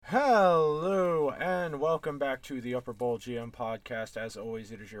welcome back to the Upper Bowl GM podcast. As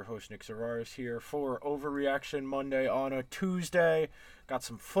always, it is your host, Nick Zararis, here for Overreaction Monday on a Tuesday. Got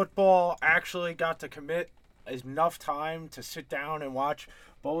some football. Actually got to commit enough time to sit down and watch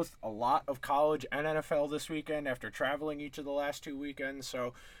both a lot of college and NFL this weekend after traveling each of the last 2 weekends.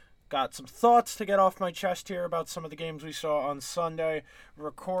 So got some thoughts to get off my chest here about some of the games we saw on Sunday.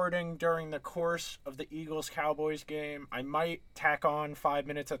 Recording during the course of the Eagles-Cowboys game. I might tack on 5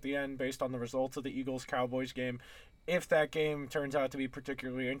 minutes at the end based on the results of the Eagles-Cowboys game if that game turns out to be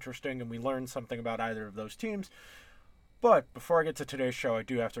particularly interesting and we learn something about either of those teams. But before I get to today's show, I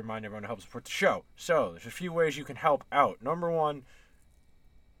do have to remind everyone to help support the show. So there's a few ways you can help out. Number one,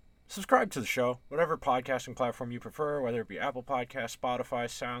 subscribe to the show, whatever podcasting platform you prefer, whether it be Apple Podcasts, Spotify,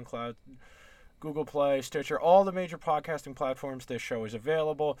 SoundCloud, Google Play, Stitcher, all the major podcasting platforms. This show is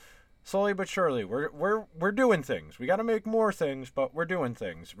available. Slowly but surely, we're doing things. We got to make more things, but we're doing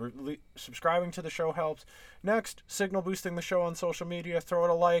things. Subscribing to the show helps. Next, signal boosting the show on social media. Throw it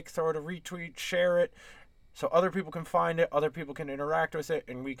a like, throw it a retweet, share it, so other people can find it, other people can interact with it,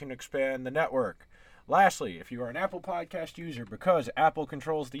 and we can expand the network. Lastly, if you are an Apple Podcast user, because Apple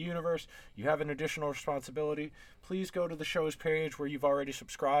controls the universe, you have an additional responsibility. Please go to the show's page where you've already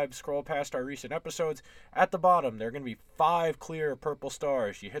subscribed, scroll past our recent episodes. At the bottom, there are going to be 5 clear purple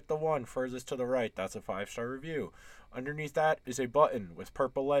stars. You hit the one furthest to the right, that's a 5-star review. Underneath that is a button with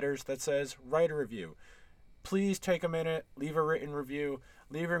purple letters that says write a review. Please take a minute, leave a written review.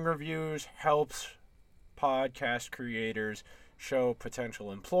 Leaving reviews helps podcast creators show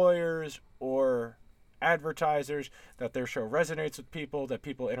potential employers or advertisers that their show resonates with people, that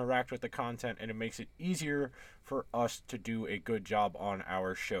people interact with the content, and it makes it easier for us to do a good job on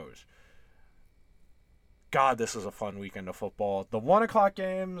our shows. God, this was a fun weekend of football. The 1 o'clock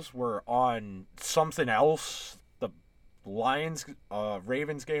games were on something else. The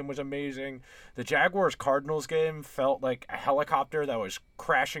Lions-Ravens game was amazing. The Jaguars-Cardinals game felt like a helicopter that was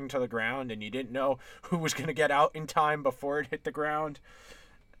crashing to the ground, and you didn't know who was going to get out in time before it hit the ground.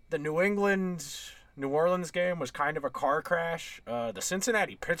 The New Orleans game was kind of a car crash. The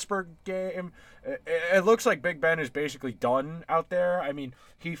Cincinnati-Pittsburgh game, it looks like Big Ben is basically done out there. I mean,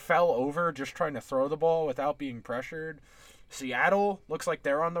 he fell over just trying to throw the ball without being pressured. Seattle looks like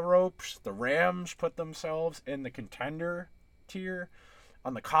they're on the ropes. The Rams put themselves in the contender tier.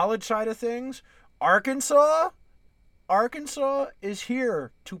 On the college side of things, Arkansas is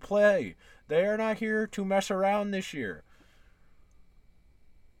here to play. They are not here to mess around this year.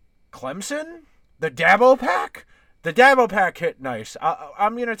 Clemson? The Dabo Pack? The Dabo Pack hit nice.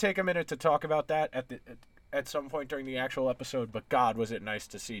 I'm going to take a minute to talk about that at some point during the actual episode, but God, was it nice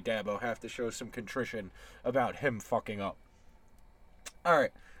to see Dabo have to show some contrition about him fucking up. All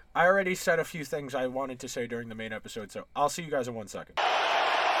right, I already said a few things I wanted to say during the main episode, so I'll see you guys in 1 second.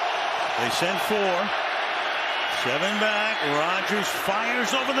 They send 4. 7 back. Rodgers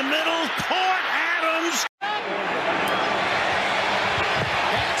fires over the middle. Caught Adams.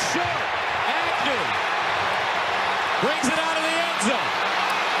 That's short. Agnew brings it out of the end zone.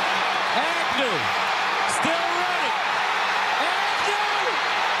 Agnew still running. Agnew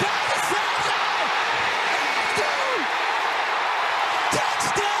down the sideline. Agnew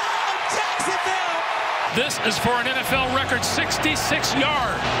touchdown Jacksonville. This is for an NFL record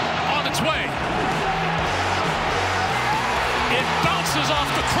 66-yard on its way. It bounces off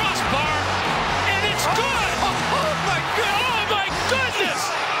the crossbar, and it's good. Oh my goodness.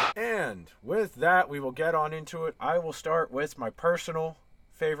 And with that, we will get on into it. I will start with my personal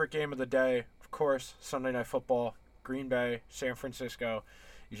favorite game of the day. Of course, Sunday Night Football, Green Bay, San Francisco.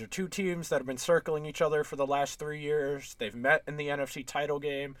 These are 2 teams that have been circling each other for the last 3 years. They've met in the NFC title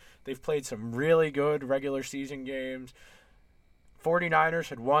game. They've played some really good regular season games. 49ers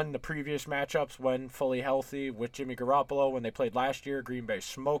had won the previous matchups when fully healthy with Jimmy Garoppolo. When they played last year, Green Bay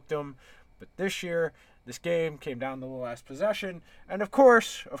smoked them. But this year, this game came down to the last possession. And of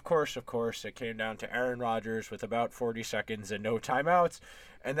course, it came down to Aaron Rodgers with about 40 seconds and no timeouts.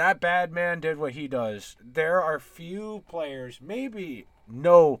 And that bad man did what he does. There are few players, maybe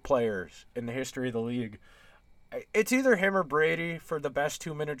no players in the history of the league. It's either him or Brady for the best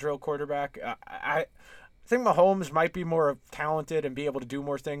 2-minute drill quarterback. I think Mahomes might be more talented and be able to do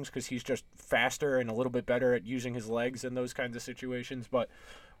more things because he's just faster and a little bit better at using his legs in those kinds of situations. But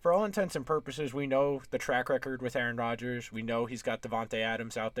for all intents and purposes, we know the track record with Aaron Rodgers. We know he's got Davante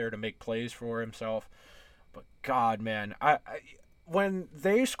Adams out there to make plays for himself. But God, man, when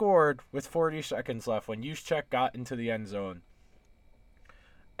they scored with 40 seconds left, when Juszczyk got into the end zone,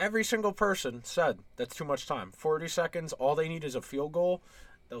 every single person said that's too much time. 40 seconds, all they need is a field goal.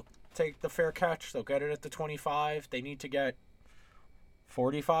 They'll take the fair catch. They'll get it at the 25. They need to get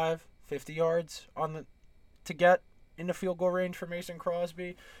 45, 50 yards on to get into field goal range for Mason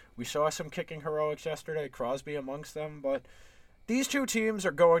Crosby. We saw some kicking heroics yesterday, Crosby amongst them, but these two teams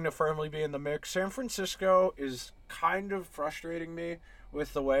are going to firmly be in the mix. San Francisco is kind of frustrating me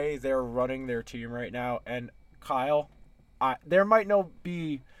with the way they're running their team right now. And Kyle, there might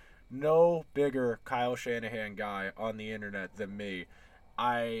be no bigger Kyle Shanahan guy on the internet than me.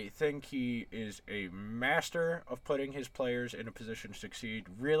 I think he is a master of putting his players in a position to succeed.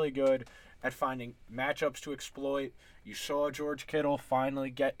 Really good at finding matchups to exploit. You saw George Kittle finally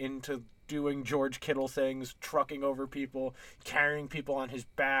get into doing George Kittle things, trucking over people, carrying people on his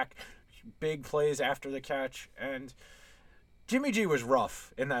back, big plays after the catch. And Jimmy G was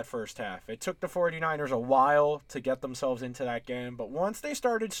rough in that first half. It took the 49ers a while to get themselves into that game, but once they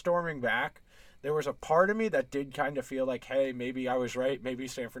started storming back, there was a part of me that did kind of feel like, hey, maybe I was right. Maybe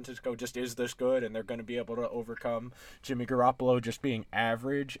San Francisco just is this good, and they're going to be able to overcome Jimmy Garoppolo just being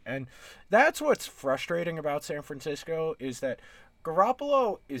average. And that's what's frustrating about San Francisco, is that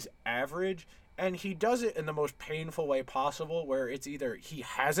Garoppolo is average, and he does it in the most painful way possible, where it's either he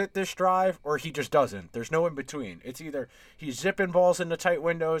has it this drive or he just doesn't. There's no in between. It's either he's zipping balls into tight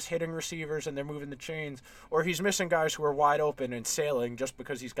windows, hitting receivers, and they're moving the chains, or he's missing guys who are wide open and sailing just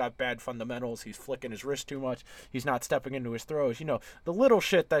because he's got bad fundamentals. He's flicking his wrist too much. He's not stepping into his throws. You know, the little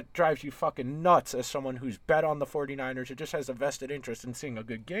shit that drives you fucking nuts as someone who's bet on the 49ers who just has a vested interest in seeing a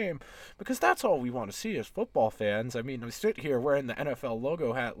good game, because that's all we want to see as football fans. I mean, I sit here wearing the NFL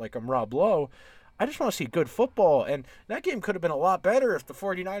logo hat like I'm Rob Lowe. I just want to see good football, and that game could have been a lot better if the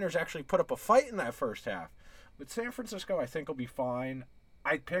 49ers actually put up a fight in that first half. But San Francisco, I think, will be fine.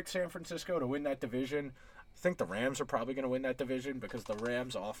 I picked San Francisco to win that division. I think the Rams are probably going to win that division because the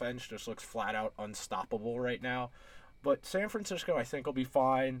Rams' offense just looks flat-out unstoppable right now. But San Francisco, I think, will be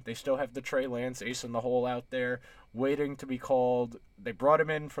fine. They still have the Trey Lance ace in the hole out there waiting to be called. They brought him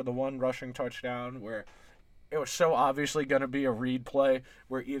in for the one rushing touchdown where it was so obviously going to be a read play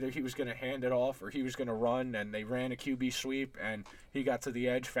where either he was going to hand it off or he was going to run, and they ran a QB sweep, and he got to the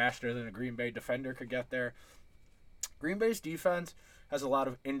edge faster than a Green Bay defender could get there. Green Bay's defense has a lot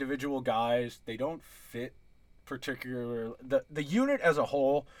of individual guys. They don't fit particularly. The unit as a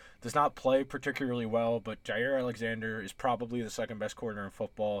whole does not play particularly well, but Jair Alexander is probably the second best corner in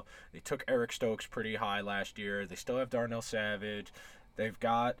football. They took Eric Stokes pretty high last year. They still have Darnell Savage. They've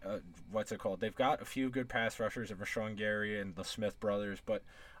got, They've got a few good pass rushers in Rashawn Gary and the Smith brothers, but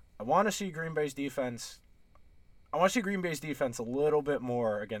I want to see Green Bay's defense a little bit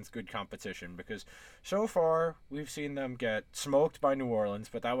more against good competition, because so far we've seen them get smoked by New Orleans,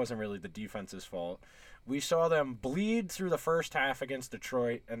 but that wasn't really the defense's fault. We saw them bleed through the first half against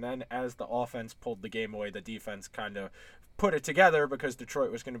Detroit, and then as the offense pulled the game away, the defense kind of put it together because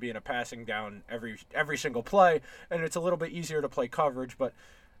Detroit was going to be in a passing down every single play, and it's a little bit easier to play coverage. But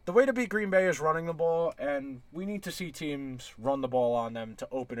the way to beat Green Bay is running the ball, and we need to see teams run the ball on them to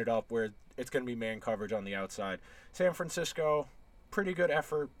open it up where it's going to be man coverage on the outside. San Francisco, pretty good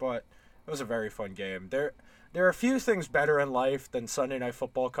effort, but it was a very fun game. There are a few things better in life than Sunday Night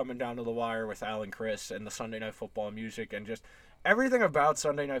Football coming down to the wire with Al and Chris and the Sunday Night Football music, and just everything about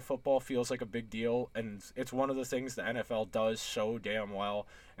Sunday Night Football feels like a big deal, and it's one of the things the NFL does so damn well,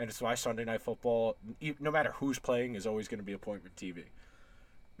 and it's why Sunday Night Football, no matter who's playing, is always going to be appointment TV.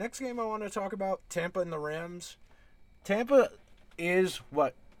 Next game I want to talk about, Tampa and the Rams. Tampa is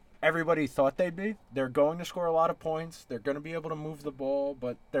what everybody thought they'd be. They're going to score a lot of points. They're going to be able to move the ball,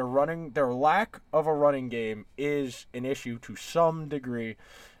 but their lack of a running game is an issue to some degree,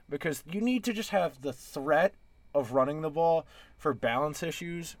 because you need to just have the threat of running the ball for balance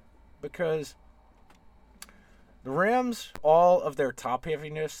issues, because the Rams, all of their top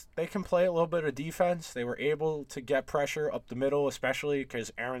heaviness, they can play a little bit of defense. They were able to get pressure up the middle, especially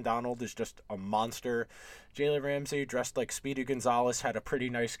because Aaron Donald is just a monster. Jalen Ramsey, dressed like Speedy Gonzalez, had a pretty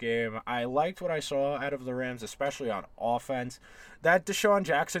nice game. I liked what I saw out of the Rams, especially on offense. That Deshaun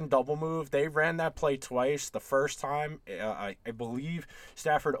Jackson double move, they ran that play twice. The first time, I believe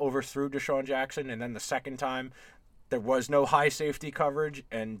Stafford overthrew Deshaun Jackson, and then the second time, there was no high safety coverage,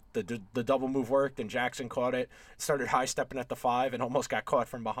 and the double move worked, and Jackson caught it, started high-stepping at the 5, and almost got caught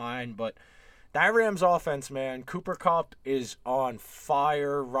from behind. But that Rams offense, man, Cooper Kupp is on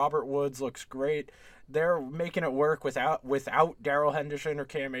fire. Robert Woods looks great. They're making it work without Darrell Henderson or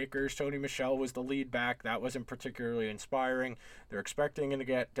Cam Akers. Tony Michel was the lead back. That wasn't particularly inspiring. They're expecting to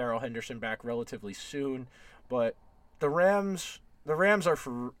get Darrell Henderson back relatively soon. But the Rams are,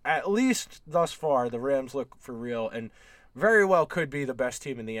 for at least thus far, the Rams look for real and very well could be the best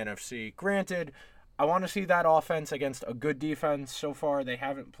team in the NFC. Granted, I want to see that offense against a good defense. So far, they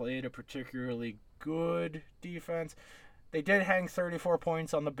haven't played a particularly good defense. They did hang 34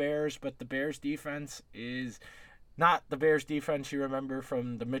 points on the Bears, but the Bears defense is not the Bears defense you remember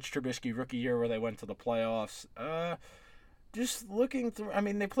from the Mitch Trubisky rookie year where they went to the playoffs. Just looking through, I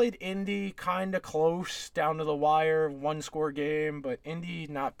mean, they played Indy kind of close down to the wire, one-score game, but Indy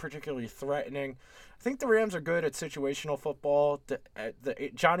not particularly threatening. I think the Rams are good at situational football.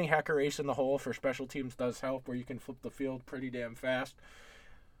 The Johnny Hekker ace in the hole for special teams does help, where you can flip the field pretty damn fast.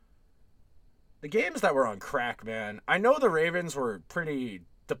 The games that were on crack, man. I know the Ravens were pretty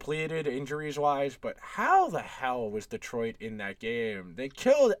depleted injuries-wise, but how the hell was Detroit in that game?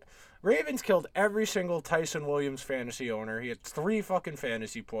 Ravens killed every single Tyson Williams fantasy owner. He had 3 fucking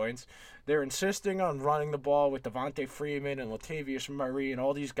fantasy points. They're insisting on running the ball with Devontae Freeman and Latavius Murray and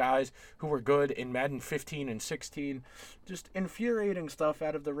all these guys who were good in Madden 15 and 16. Just infuriating stuff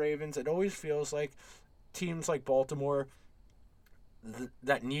out of the Ravens. It always feels like teams like Baltimore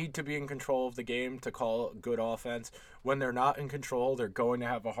that need to be in control of the game to call good offense. When they're not in control, they're going to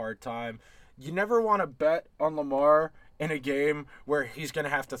have a hard time. You never want to bet on Lamar in a game where he's going to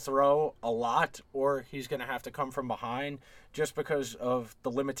have to throw a lot or he's going to have to come from behind just because of the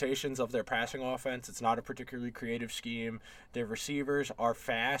limitations of their passing offense. It's not a particularly creative scheme. Their receivers are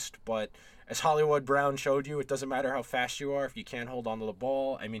fast, but as Hollywood Brown showed you, it doesn't matter how fast you are if you can't hold onto the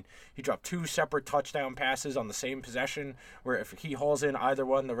ball. I mean, he dropped 2 separate touchdown passes on the same possession where if he hauls in either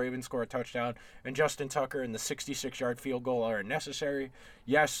one, the Ravens score a touchdown, and Justin Tucker and the 66-yard field goal are necessary.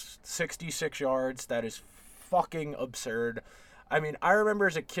 Yes, 66 yards, that is fucking absurd. I mean, I remember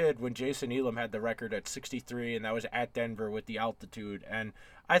as a kid when Jason Elam had the record at 63, and that was at Denver with the altitude, and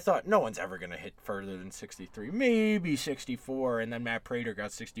I thought no one's ever going to hit further than 63, maybe 64, and then Matt Prater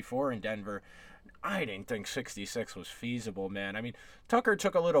got 64 in Denver. I didn't think 66 was feasible, man. I mean, Tucker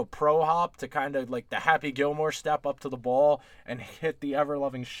took a little pro hop to kind of like the Happy Gilmore step up to the ball and hit the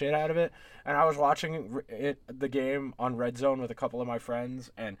ever-loving shit out of it, and I was watching the game on Red Zone with a couple of my friends,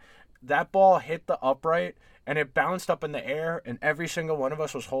 and that ball hit the upright, and it bounced up in the air, and every single one of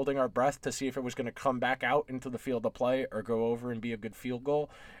us was holding our breath to see if it was going to come back out into the field of play or go over and be a good field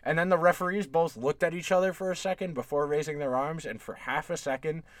goal. And then the referees both looked at each other for a second before raising their arms, and for half a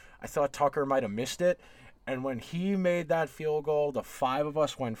second, I thought Tucker might have missed it. And when he made that field goal, the 5 of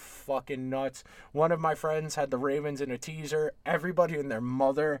us went fucking nuts. One of my friends had the Ravens in a teaser. Everybody and their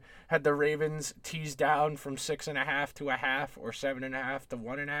mother had the Ravens teased down from 6.5 to 0.5 or 7.5 to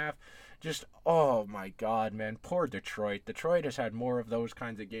 1.5. Just, oh my God, man. Poor Detroit. Detroit has had more of those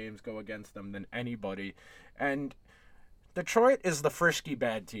kinds of games go against them than anybody. And Detroit is the frisky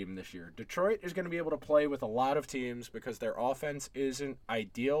bad team this year. Detroit is going to be able to play with a lot of teams because their offense isn't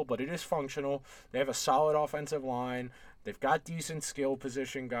ideal, but it is functional. They have a solid offensive line. They've got decent skill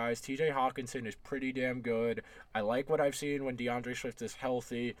position guys. TJ Hawkinson is pretty damn good. I like what I've seen when DeAndre Swift is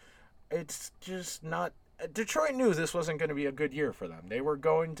healthy. It's just not... Detroit knew this wasn't going to be a good year for them. They were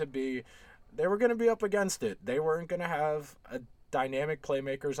going to be up against it. They weren't going to have dynamic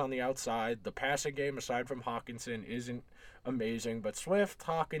playmakers on the outside. The passing game, aside from Hawkinson, isn't amazing. But Swift,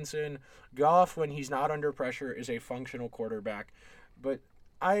 Hawkinson, Goff, when he's not under pressure, is a functional quarterback. But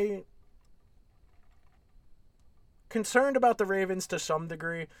I concerned about the Ravens to some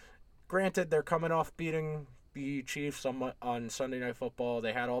degree. Granted, they're coming off beating the Chiefs on Sunday Night Football.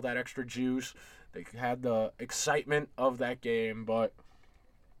 They had all that extra juice. They had the excitement of that game. But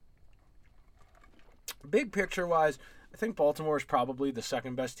big picture-wise, I think Baltimore is probably the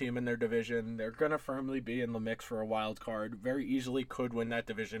second best team in their division. They're going to firmly be in the mix for a wild card. Very easily could win that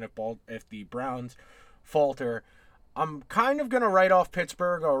division if the Browns falter. I'm kind of going to write off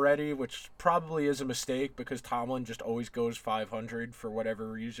Pittsburgh already, which probably is a mistake because Tomlin just always goes 500 for whatever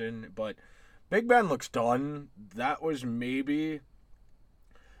reason. But Big Ben looks done. That was maybe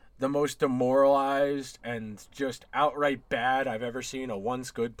the most demoralized and just outright bad I've ever seen a once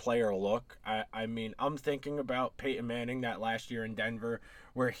good player look. I mean, I'm thinking about Peyton Manning that last year in Denver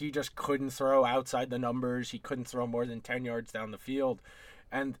where he just couldn't throw outside the numbers. He couldn't throw more than 10 yards down the field.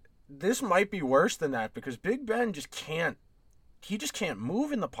 And this might be worse than that because Big Ben just can't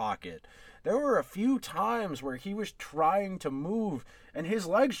move in the pocket. There were a few times where he was trying to move and his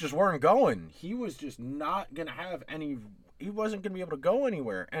legs just weren't going. He was just not going to have any... He wasn't going to be able to go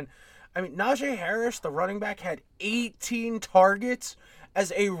anywhere. And, I mean, Najee Harris, the running back, had 18 targets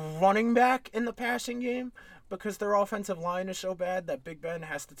as a running back in the passing game because their offensive line is so bad that Big Ben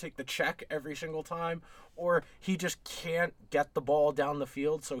has to take the check every single time, or he just can't get the ball down the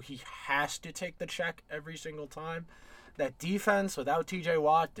field, so he has to take the check every single time. That defense without TJ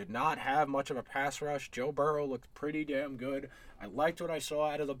Watt did not have much of a pass rush. Joe Burrow looked pretty damn good. I liked what I saw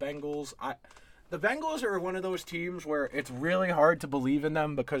out of the Bengals. The Bengals are one of those teams where it's really hard to believe in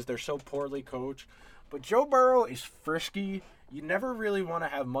them because they're so poorly coached. But Joe Burrow is frisky. You never really want to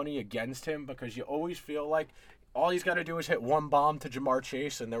have money against him because you always feel like all he's got to do is hit one bomb to Jamar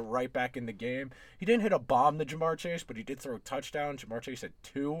Chase and they're right back in the game. He didn't hit a bomb to Jamar Chase, but he did throw a touchdown. Jamar Chase had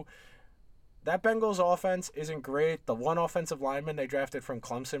 2. That Bengals offense isn't great. The one offensive lineman they drafted from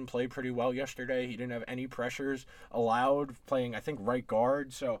Clemson played pretty well yesterday. He didn't have any pressures allowed, playing, I think, right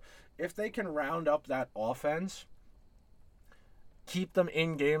guard. So if they can round up that offense, keep them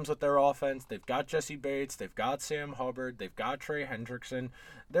in games with their offense. They've got Jesse Bates. They've got Sam Hubbard. They've got Trey Hendrickson.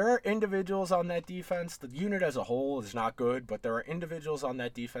 There are individuals on that defense. The unit as a whole is not good, but there are individuals on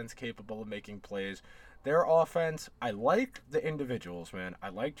that defense capable of making plays. Their offense, I like the individuals, man. I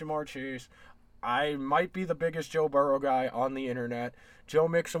like Jamar Chase. I might be the biggest Joe Burrow guy on the internet. Joe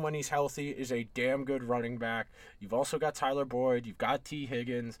Mixon, when he's healthy, is a damn good running back. You've also got Tyler Boyd. You've got T.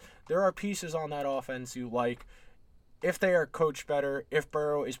 Higgins. There are pieces on that offense you like. If they are coached better, if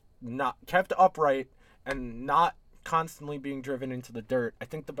Burrow is not kept upright and not constantly being driven into the dirt, I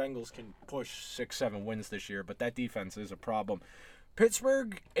think the Bengals can push 6-7 wins this year, but that defense is a problem.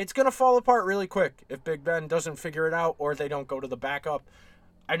 Pittsburgh, it's going to fall apart really quick if Big Ben doesn't figure it out or they don't go to the backup.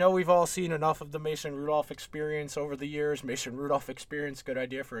 I know we've all seen enough of the Mason Rudolph experience over the years. Mason Rudolph experience, good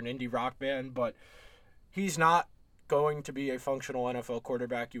idea for an indie rock band, but he's not going to be a functional NFL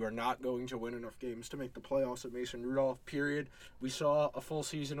quarterback. You are not going to win enough games to make the playoffs with Mason Rudolph, period. We saw a full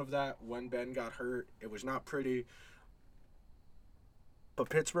season of that when Ben got hurt. It was not pretty. But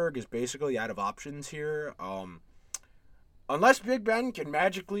Pittsburgh is basically out of options here. Unless Big Ben can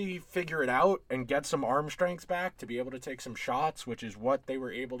magically figure it out and get some arm strength back to be able to take some shots, which is what they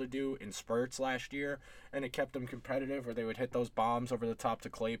were able to do in spurts last year, and it kept them competitive where they would hit those bombs over the top to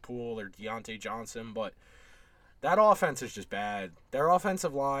Claypool or Deontay Johnson, but that offense is just bad. Their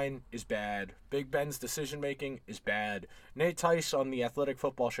offensive line is bad. Big Ben's decision-making is bad. Nate Tice on the Athletic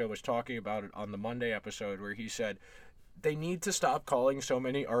Football Show was talking about it on the Monday episode where he said they need to stop calling so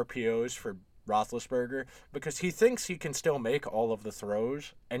many RPOs for Roethlisberger because he thinks he can still make all of the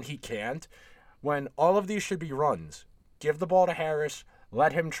throws, and he can't, when all of these should be runs. Give the ball to Harris.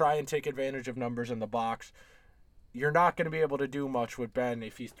 Let him try and take advantage of numbers in the box. You're not going to be able to do much with Ben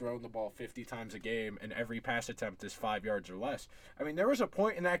if he's throwing the ball 50 times a game and every pass attempt is 5 yards or less. I mean, there was a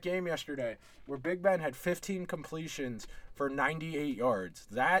point in that game yesterday where Big Ben had 15 completions for 98 yards.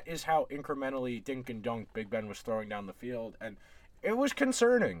 That is how incrementally dink and dunk Big Ben was throwing down the field, and it was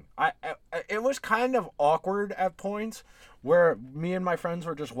concerning. It was kind of awkward at points where me and my friends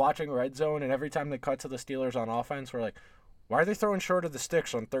were just watching Red Zone, and every time they cut to the Steelers on offense, we're like, why are they throwing short of the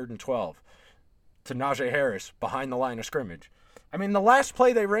sticks on 3rd and 12 to Najee Harris behind the line of scrimmage? I mean, the last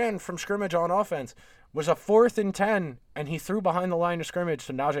play they ran from scrimmage on offense was a 4th and 10, and he threw behind the line of scrimmage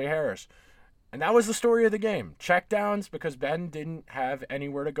to Najee Harris. And that was the story of the game. Checkdowns because Ben didn't have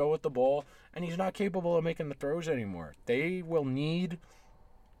anywhere to go with the ball, and he's not capable of making the throws anymore. They need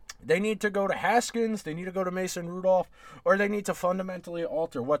to go to Haskins, they need to go to Mason Rudolph, or they need to fundamentally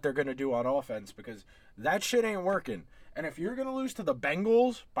alter what they're going to do on offense because that shit ain't working. And if you're going to lose to the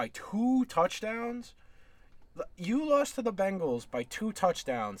Bengals by 2 touchdowns, you lost to the Bengals by 2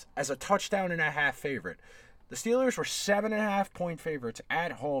 touchdowns as a 1.5 favorite. The Steelers were 7.5-point favorites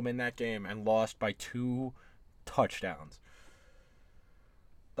at home in that game and lost by 2 touchdowns.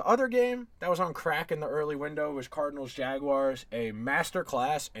 The other game that was on crack in the early window was Cardinals-Jaguars, a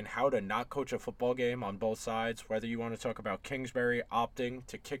masterclass in how to not coach a football game on both sides, whether you want to talk about Kingsbury opting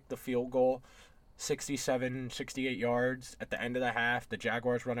to kick the field goal 67, 68 yards at the end of the half. The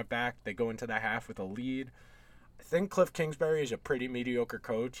Jaguars run it back. They go into the half with a lead. I think Cliff Kingsbury is a pretty mediocre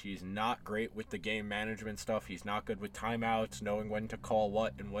coach. He's not great with the game management stuff. He's not good with timeouts, knowing when to call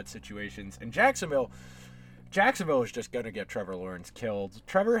what in what situations. And Jacksonville is just going to get Trevor Lawrence killed.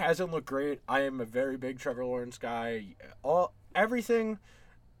 Trevor hasn't looked great. I am a very big Trevor Lawrence guy. Everything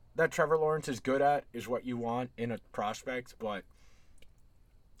that Trevor Lawrence is good at is what you want in a prospect, but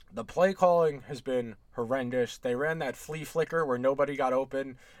the play calling has been horrendous. They ran that flea flicker where nobody got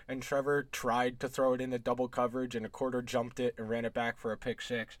open, and Trevor tried to throw it in the double coverage, and a quarter jumped it and ran it back for a pick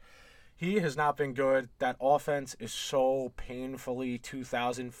six. He has not been good. That offense is so painfully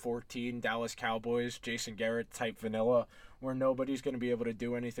 2014 Dallas Cowboys, Jason Garrett type vanilla, where nobody's going to be able to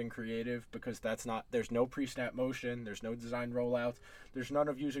do anything creative because there's no pre-snap motion, there's no design rollouts, there's none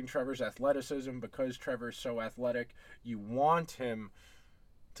of using Trevor's athleticism because Trevor's so athletic. You want him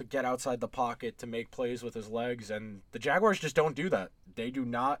to get outside the pocket, to make plays with his legs, and the Jaguars just don't do that. They do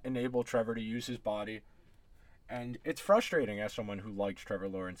not enable Trevor to use his body, and it's frustrating as someone who likes Trevor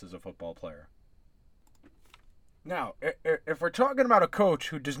Lawrence as a football player. Now, if we're talking about a coach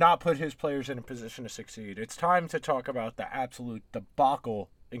who does not put his players in a position to succeed, it's time to talk about the absolute debacle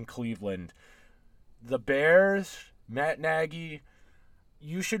in Cleveland. the Bears, Matt Nagy,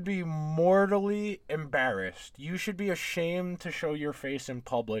 you should be mortally embarrassed. You should be ashamed to show your face in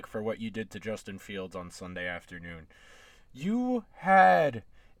public for what you did to Justin Fields on Sunday afternoon. You had,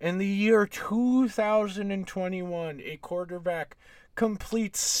 in the year 2021, a quarterback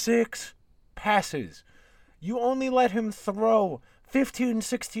complete 6 passes. You only let him throw 15,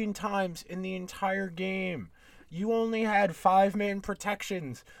 16 times in the entire game. You only had 5-man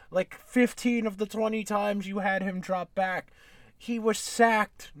protections. Like 15 of the 20 times you had him drop back. He was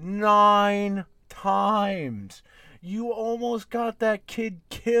sacked 9 times. You almost got that kid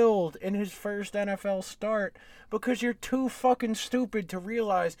killed in his first NFL start because you're too fucking stupid to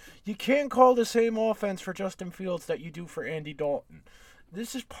realize you can't call the same offense for Justin Fields that you do for Andy Dalton.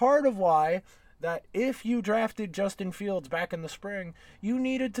 This is part of why that if you drafted Justin Fields back in the spring, you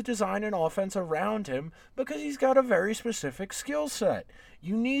needed to design an offense around him because he's got a very specific skill set.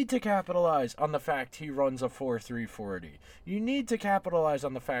 You need to capitalize on the fact he runs a 4.3 40. You need to capitalize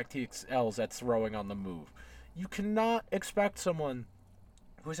on the fact he excels at throwing on the move. You cannot expect someone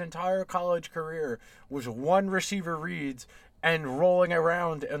whose entire college career was one receiver reads and rolling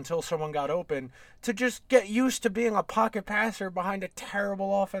around until someone got open to just get used to being a pocket passer behind a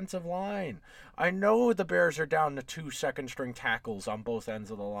terrible offensive line. I know the Bears are down to 2 second-string tackles on both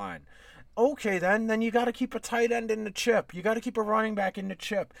ends of the line. Okay, then you got to keep a tight end in the chip. You got to keep a running back in the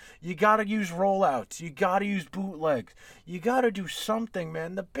chip. You got to use rollouts. You got to use bootlegs. You got to do something,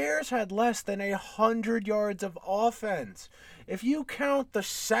 man. The Bears had less than 100 yards of offense. If you count the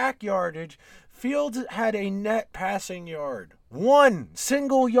sack yardage, Fields had a net passing yard. 1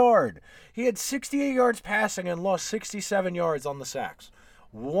 single yard. He had 68 yards passing and lost 67 yards on the sacks.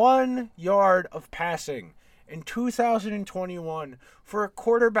 1 yard of passing in 2021 for a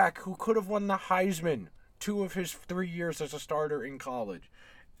quarterback who could have won the Heisman 2 of his 3 years as a starter in college.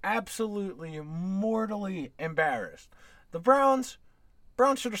 Absolutely mortally embarrassed. The Browns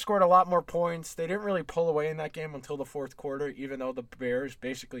should have scored a lot more points. They didn't really pull away in that game until the fourth quarter, even though the Bears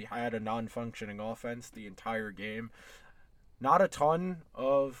basically had a non-functioning offense the entire game. Not a ton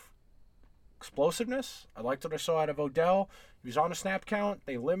of explosiveness. I liked what I saw out of Odell. He was on a snap count.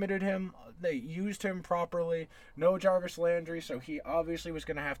 They limited him. They used him properly. No Jarvis Landry, so he obviously was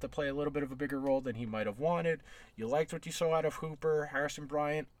going to have to play a little bit of a bigger role than he might have wanted. You liked what you saw out of Hooper, Harrison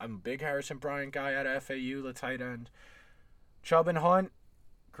Bryant. I'm a big Harrison Bryant guy out of FAU, the tight end. Chubb and Hunt.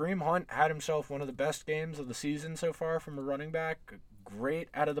 Kareem Hunt had himself one of the best games of the season so far from a running back. Great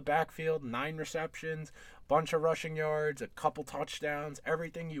out of the backfield, 9 receptions, bunch of rushing yards, a couple touchdowns,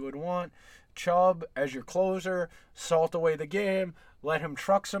 everything you would want. Chubb, as your closer, salt away the game, let him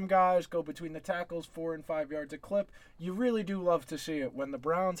truck some guys, go between the tackles, 4 and 5 yards a clip. You really do love to see it. When the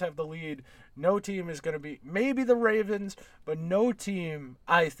Browns have the lead, no team is going to be, maybe the Ravens, but no team,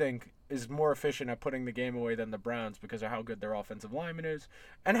 I think, is more efficient at putting the game away than the Browns because of how good their offensive lineman is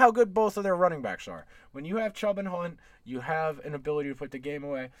and how good both of their running backs are. When you have Chubb and Hunt, you have an ability to put the game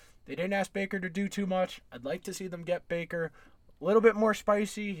away. They didn't ask Baker to do too much. I'd like to see them get Baker a little bit more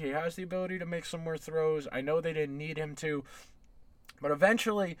spicy. He has the ability to make some more throws. I know they didn't need him to, but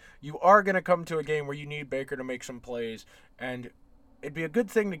eventually you are going to come to a game where you need Baker to make some plays, and it'd be a good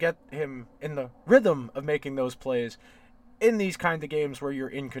thing to get him in the rhythm of making those plays in these kind of games where you're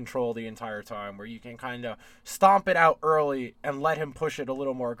in control the entire time, where you can kind of stomp it out early and let him push it a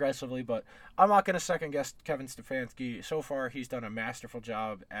little more aggressively. But I'm not going to second guess Kevin Stefanski. So far, he's done a masterful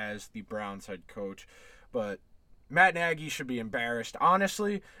job as the Browns head coach. But Matt Nagy should be embarrassed.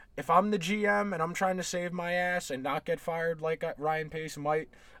 Honestly, if I'm the GM and I'm trying to save my ass and not get fired like Ryan Pace might,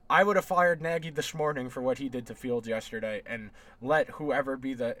 I would have fired Nagy this morning for what he did to Fields yesterday and let whoever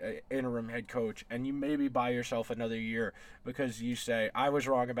be the interim head coach, and you maybe buy yourself another year because you say, I was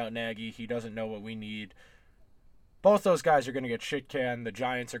wrong about Nagy. He doesn't know what we need. Both those guys are going to get shit canned. The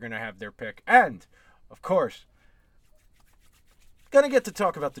Giants are going to have their pick. And, of course, going to get to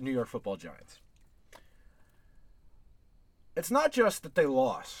talk about the New York Football Giants. It's not just that they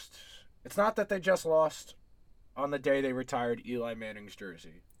lost. It's not that they just lost on the day they retired Eli Manning's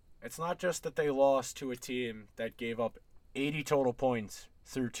jersey. It's not just that they lost to a team that gave up 80 total points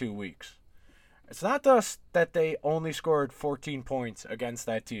through 2 weeks. It's not just that they only scored 14 points against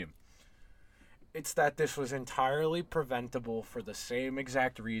that team. It's that this was entirely preventable for the same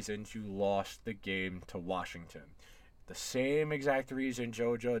exact reasons you lost the game to Washington. The same exact reason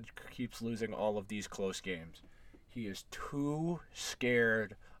Joe Judge keeps losing all of these close games. He is too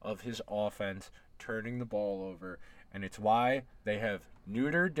scared of his offense turning the ball over, and it's why they have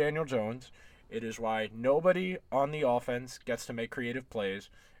neutered Daniel Jones. It is why nobody on the offense gets to make creative plays.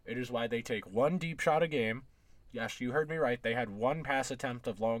 It is why they take one deep shot a game, Yes, you heard me right. They had one pass attempt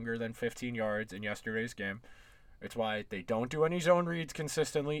of longer than 15 yards in yesterday's game. It's why they don't do any zone reads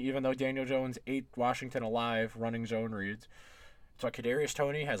consistently, even though Daniel Jones ate Washington alive running zone reads. It's why Kadarius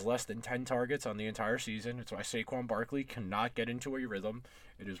Toney has less than 10 targets on the entire season. It's why Saquon Barkley cannot get into a rhythm.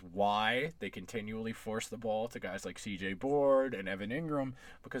 It is why they continually force the ball to guys like C.J. Board and Evan Ingram,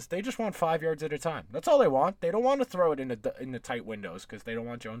 because they just want 5 yards at a time. That's all they want. They don't want to throw it in the tight windows because they don't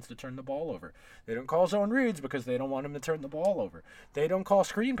want Jones to turn the ball over. They don't call zone reads because they don't want him to turn the ball over. They don't call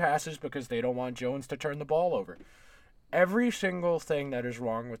screen passes because they don't want Jones to turn the ball over. Every single thing that is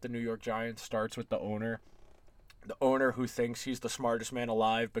wrong with the New York Giants starts with the owner. The owner who thinks he's the smartest man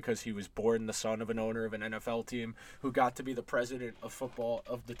alive because he was born the son of an owner of an NFL team who got to be the president of football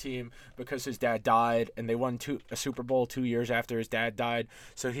of the team because his dad died, and they won a Super Bowl 2 years after his dad died.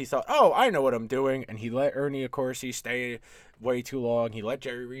 So he thought, oh, I know what I'm doing. And he let Ernie Accorsi stay way too long. He let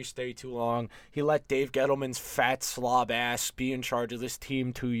Jerry Reese stay too long. He let Dave Gettleman's fat slob ass be in charge of this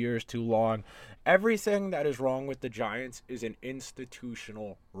team 2 years too long. Everything that is wrong with the Giants is an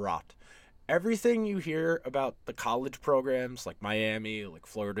institutional rot. Everything you hear about the college programs like Miami, like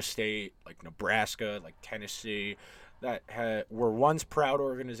Florida State, like Nebraska, like Tennessee, that were once proud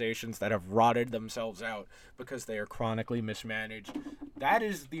organizations that have rotted themselves out because they are chronically mismanaged. That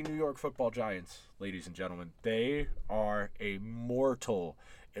is the New York Football Giants, ladies and gentlemen. They are a mortal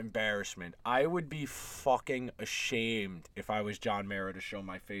embarrassment. I would be fucking ashamed if I was John Mara to show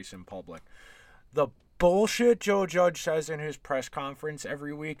my face in public. The bullshit Joe Judge says in his press conference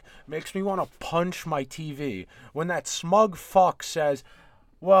every week makes me want to punch my TV. When that smug fuck says,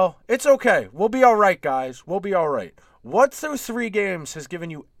 well, it's okay. We'll be all right, guys. We'll be all right. What through 3 games has given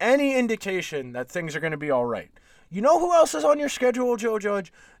you any indication that things are going to be all right? You know who else is on your schedule, Joe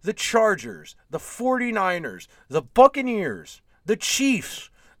Judge? The Chargers, the 49ers, the Buccaneers, the Chiefs,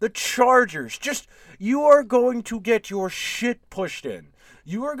 the Chargers. Just, you are going to get your shit pushed in.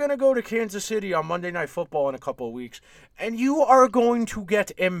 You are going to go to Kansas City on Monday Night Football in a couple of weeks, and you are going to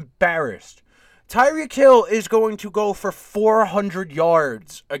get embarrassed. Tyreek Hill is going to go for 400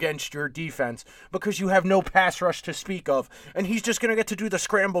 yards against your defense because you have no pass rush to speak of, and he's just going to get to do the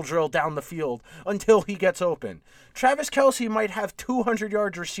scramble drill down the field until he gets open. Travis Kelce might have 200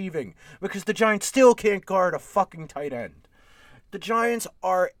 yards receiving because the Giants still can't guard a fucking tight end. The Giants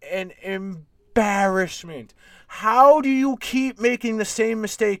are an embarrassment. How do you keep making the same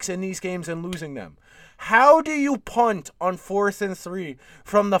mistakes in these games and losing them? How do you punt on 4th and 3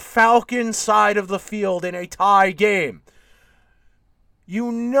 from the Falcons side of the field in a tie game? You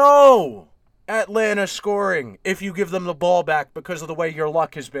know Atlanta's scoring if you give them the ball back because of the way your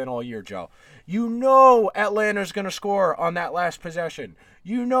luck has been all year, Joe. You know Atlanta's going to score on that last possession.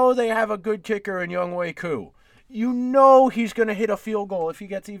 You know they have a good kicker in Younghoe Koo. You know he's going to hit a field goal if he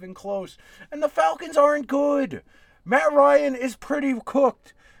gets even close. And the Falcons aren't good. Matt Ryan is pretty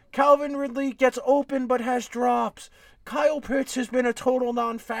cooked. Calvin Ridley gets open but has drops. Kyle Pitts has been a total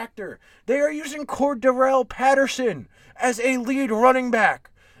non-factor. They are using Cordarrelle Patterson as a lead running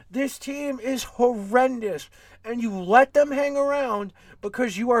back. This team is horrendous. And you let them hang around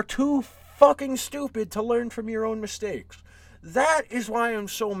because you are too fucking stupid to learn from your own mistakes. That is why I'm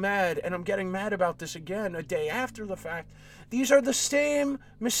so mad, and I'm getting mad about this again a day after the fact. These are the same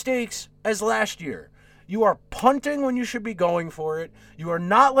mistakes as last year. You are punting when you should be going for it. You are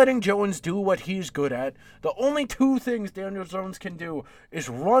not letting Jones do what he's good at. The only 2 things Daniel Jones can do is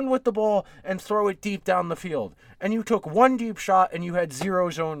run with the ball and throw it deep down the field. And you took 1 deep shot and you had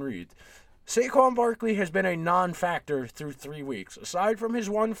 0 zone reads. Saquon Barkley has been a non-factor through 3 weeks. Aside from his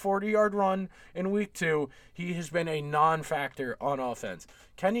 140-yard run in week 2, he has been a non-factor on offense.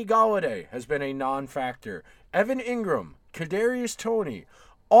 Kenny Golladay has been a non-factor. Evan Ingram, Kadarius Toney,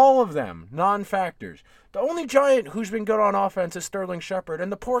 all of them non-factors. The only Giant who's been good on offense is Sterling Shepard,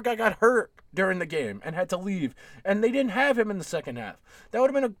 and the poor guy got hurt during the game and had to leave, and they didn't have him in the second half. That would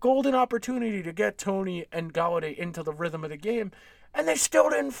have been a golden opportunity to get Toney and Golladay into the rhythm of the game, and they still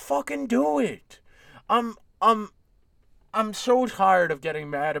didn't fucking do it. I'm so tired of getting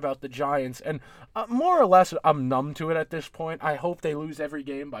mad about the Giants, and more or less I'm numb to it at this point. I hope they lose every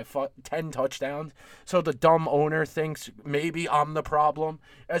game by 10 touchdowns, so the dumb owner thinks maybe I'm the problem,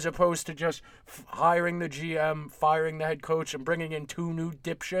 as opposed to just hiring the GM, firing the head coach, and bringing in 2 new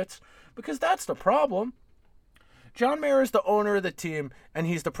dipshits, because that's the problem. John Mara is the owner of the team, and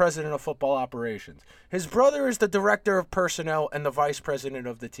he's the president of football operations. His brother is the director of personnel and the vice president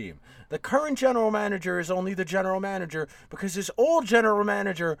of the team. The current general manager is only the general manager because his old general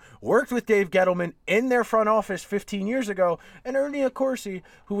manager worked with Dave Gettleman in their front office 15 years ago, and Ernie Accorsi,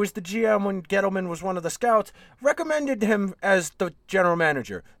 who was the GM when Gettleman was one of the scouts, recommended him as the general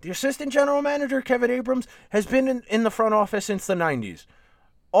manager. The assistant general manager, Kevin Abrams, has been in the front office since the 90s.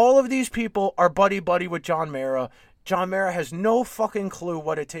 All of these people are buddy-buddy with John Mara. John Mara has no fucking clue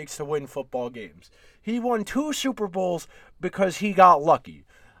what it takes to win football games. He won 2 Super Bowls because he got lucky.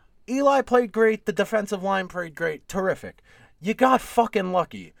 Eli played great. The defensive line played great. Terrific. You got fucking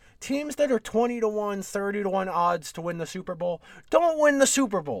lucky. Teams that are 20-1, 30-1 odds to win the Super Bowl don't win the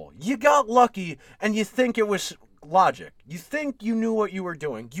Super Bowl. You got lucky and you think it was logic. You think you knew what you were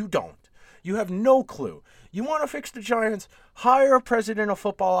doing. You don't. You have no clue. You want to fix the Giants? Hire a president of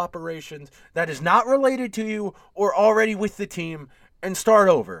football operations that is not related to you or already with the team and start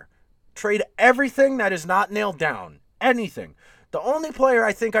over. Trade everything that is not nailed down. Anything. The only player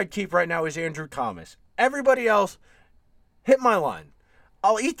I think I'd keep right now is Andrew Thomas. Everybody else, hit my line.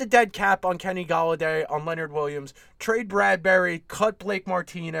 I'll eat the dead cap on Kenny Golladay, on Leonard Williams, trade Bradbury, cut Blake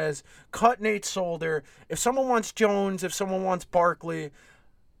Martinez, cut Nate Solder. If someone wants Jones, if someone wants Barkley,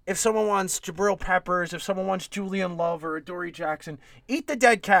 if someone wants Jabril Peppers, if someone wants Julian Love or Adoree Jackson, eat the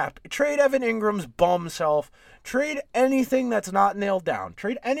dead cap. Trade Evan Ingram's bum self. Trade anything that's not nailed down.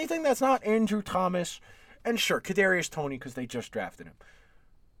 Trade anything that's not Andrew Thomas. And sure, Kadarius Toney because they just drafted him.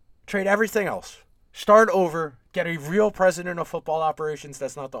 Trade everything else. Start over. Get a real president of football operations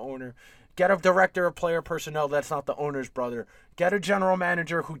that's not the owner. Get a director of player personnel that's not the owner's brother. Get a general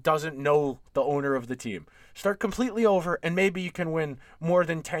manager who doesn't know the owner of the team. Start completely over, and maybe you can win more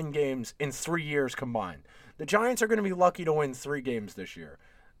than 10 games in 3 years combined. The Giants are going to be lucky to win 3 games this year.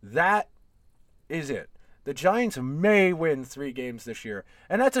 That is it. The Giants may win 3 games this year,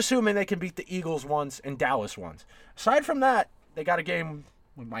 and that's assuming they can beat the Eagles once and Dallas once. Aside from that, they got a game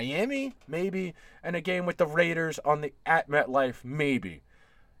with Miami, maybe, and a game with the Raiders at MetLife, maybe.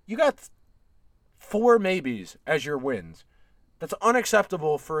 You got 4 maybes as your wins. That's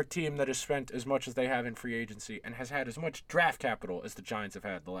unacceptable for a team that has spent as much as they have in free agency and has had as much draft capital as the Giants have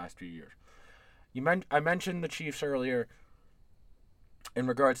had the last few years. I mentioned the Chiefs earlier in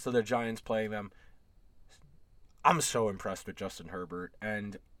regards to the Giants playing them. I'm so impressed with Justin Herbert,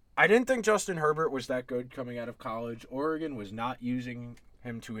 and I didn't think Justin Herbert was that good coming out of college. Oregon was not using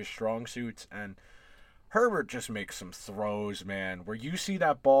him to his strong suits, and Herbert just makes some throws, man, where you see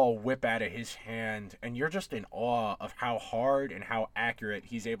that ball whip out of his hand, and you're just in awe of how hard and how accurate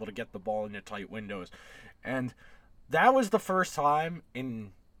he's able to get the ball into tight windows. And that was the first time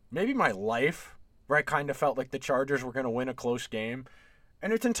in maybe my life where I kind of felt like the Chargers were going to win a close game,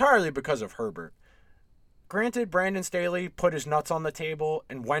 and it's entirely because of Herbert. Granted, Brandon Staley put his nuts on the table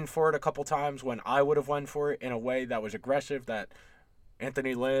and went for it a couple times when I would have went for it in a way that was aggressive that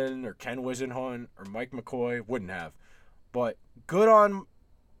Anthony Lynn or Ken Wisenhunt or Mike McCoy wouldn't have. But good on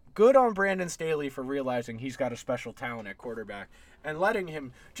Brandon Staley for realizing he's got a special talent at quarterback and letting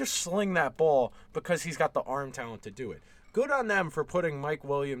him just sling that ball because he's got the arm talent to do it. Good on them for putting Mike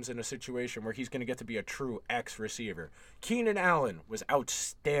Williams in a situation where he's going to get to be a true X receiver. Keenan Allen was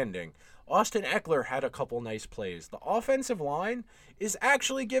outstanding. Austin Eckler had a couple nice plays. The offensive line is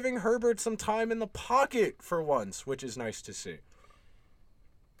actually giving Herbert some time in the pocket for once, which is nice to see.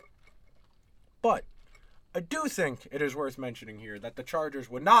 But I do think it is worth mentioning here that the Chargers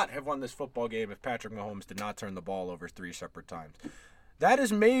would not have won this football game if Patrick Mahomes did not turn the ball over 3 separate times. That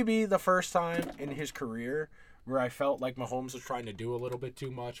is maybe the first time in his career where I felt like Mahomes was trying to do a little bit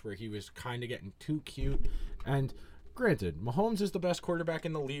too much, where he was kind of getting too cute. And granted, Mahomes is the best quarterback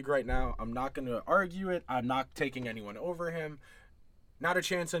in the league right now. I'm not going to argue it. I'm not taking anyone over him. Not a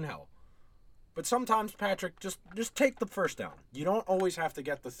chance in hell. But sometimes, Patrick, just take the first down. You don't always have to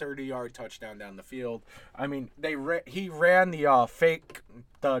get the 30-yard touchdown down the field. I mean, he ran the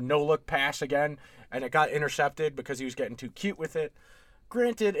no-look pass again, and it got intercepted because he was getting too cute with it.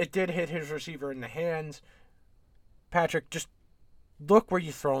 Granted, it did hit his receiver in the hands. Patrick, just look where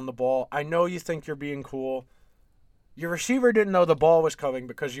you're throwing the ball. I know you think you're being cool. Your receiver didn't know the ball was coming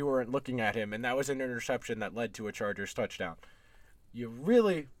because you weren't looking at him, and that was an interception that led to a Chargers touchdown. You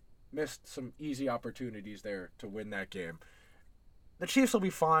really missed some easy opportunities there to win that game. The Chiefs will be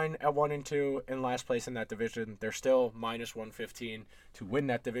fine at 1-2 in last place in that division. They're still minus 115 to win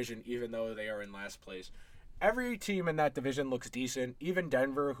that division, even though they are in last place. Every team in that division looks decent. Even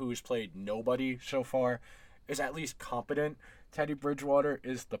Denver, who's played nobody so far, is at least competent. Teddy Bridgewater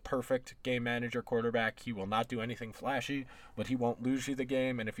is the perfect game manager quarterback. He will not do anything flashy, but he won't lose you the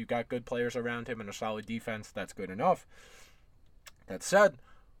game. And if you've got good players around him and a solid defense, that's good enough. That said,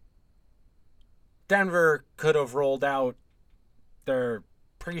 Denver could have rolled out their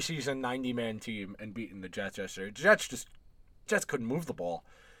preseason 90-man team and beaten the Jets yesterday. Jets couldn't move the ball.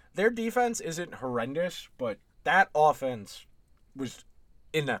 Their defense isn't horrendous, but that offense was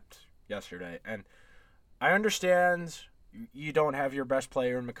inept yesterday. And I understand you don't have your best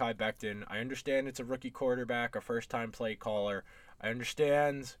player in Mekhi Becton. I understand it's a rookie quarterback, a first-time play caller. I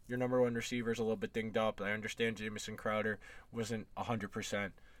understand your number one receiver is a little bit dinged up. I understand Jamison Crowder wasn't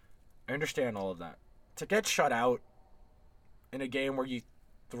 100%. I understand all of that. To get shut out in a game where you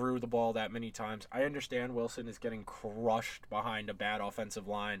threw the ball that many times, I understand Wilson is getting crushed behind a bad offensive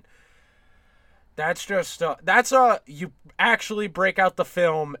line. That's just, you actually break out the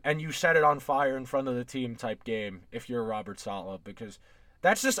film and you set it on fire in front of the team type game if you're Robert Saleh, because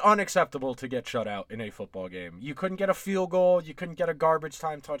that's just unacceptable to get shut out in a football game. You couldn't get a field goal. You couldn't get a garbage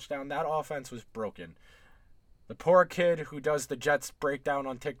time touchdown. That offense was broken. The poor kid who does the Jets breakdown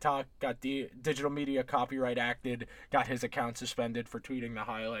on TikTok got the digital media copyright acted, got his account suspended for tweeting the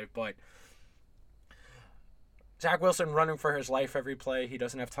highlight, but Zach Wilson running for his life every play. He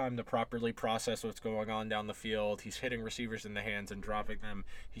doesn't have time to properly process what's going on down the field. He's hitting receivers in the hands and dropping them.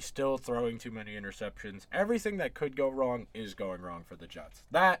 He's still throwing too many interceptions. Everything that could go wrong is going wrong for the Jets.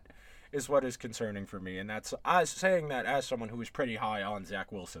 That is what is concerning for me, and that's I was saying that as someone who was pretty high on Zach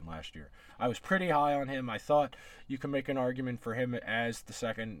Wilson last year. I was pretty high on him. I thought you can make an argument for him as the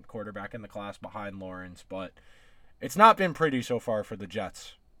second quarterback in the class behind Lawrence, but it's not been pretty so far for the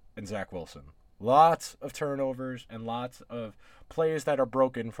Jets and Zach Wilson. Lots of turnovers and lots of plays that are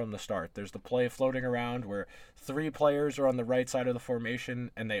broken from the start. There's the play floating around where three players are on the right side of the formation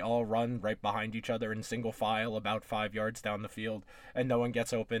and they all run right behind each other in single file about 5 yards down the field and no one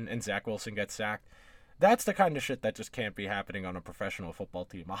gets open and Zach Wilson gets sacked. That's the kind of shit that just can't be happening on a professional football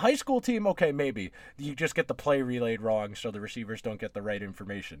team. A high school team, okay, maybe. You just get the play relayed wrong so the receivers don't get the right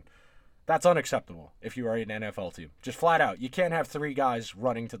information. That's unacceptable if you are an NFL team. Just flat out. You can't have three guys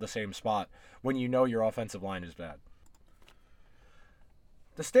running to the same spot when you know your offensive line is bad.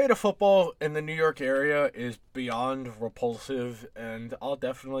 The state of football in the New York area is beyond repulsive, and I'll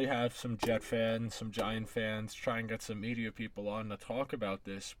definitely have some Jet fans, some Giant fans, try and get some media people on to talk about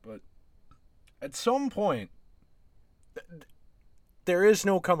this, but at some point, there is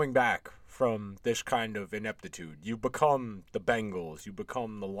no coming back from this kind of ineptitude. You become the Bengals, you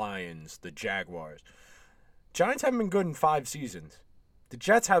become the Lions, the Jaguars. Giants haven't been good in 5 seasons. The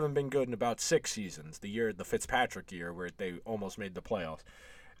Jets haven't been good in about 6 seasons, the Fitzpatrick year where they almost made the playoffs.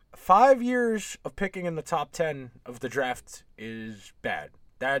 5 years of picking in the top 10 of the draft is bad.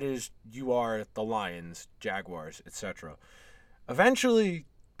 That is, you are the Lions, Jaguars, etc. Eventually,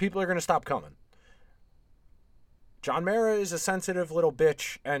 people are going to stop coming. John Mara is a sensitive little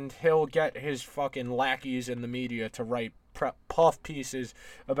bitch, and he'll get his fucking lackeys in the media to write puff pieces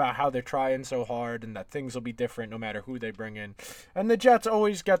about how they're trying so hard and that things will be different no matter who they bring in. And the Jets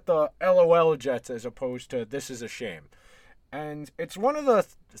always get the LOL Jets as opposed to this is a shame. And it's one of the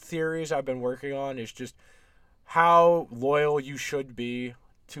theories I've been working on is just how loyal you should be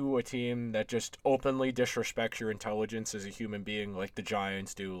to a team that just openly disrespects your intelligence as a human being, like the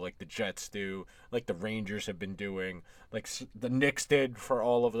Giants do, like the Jets do, like the Rangers have been doing, like the Knicks did for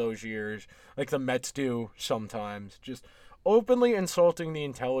all of those years, like the Mets do sometimes. Just openly insulting the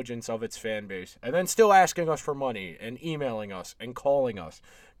intelligence of its fan base, and then still asking us for money and emailing us and calling us,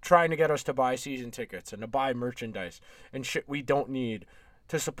 trying to get us to buy season tickets and to buy merchandise and shit we don't need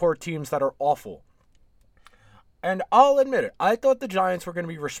to support teams that are awful. And I'll admit it, I thought the Giants were going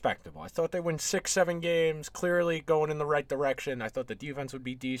to be respectable. I thought they win 6-7 games, clearly going in the right direction. I thought the defense would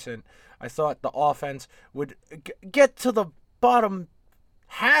be decent. I thought the offense would get to the bottom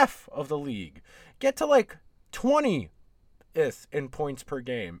half of the league. Get to like 20th in points per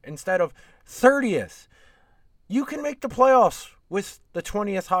game instead of 30th. You can make the playoffs with the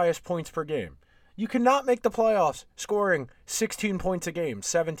 20th highest points per game. You cannot make the playoffs scoring 16 points a game,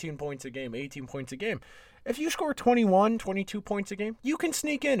 17 points a game, 18 points a game. If you score 21, 22 points a game, you can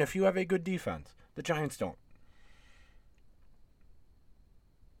sneak in if you have a good defense. The Giants don't.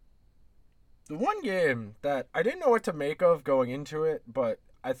 The one game that I didn't know what to make of going into it, but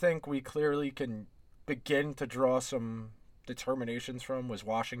I think we clearly can begin to draw some determinations from was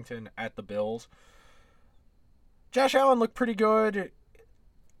Washington at the Bills. Josh Allen looked pretty good.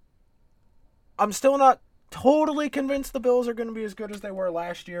 I'm still not totally convinced the Bills are going to be as good as they were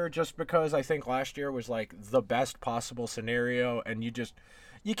last year, just because I think last year was like the best possible scenario, and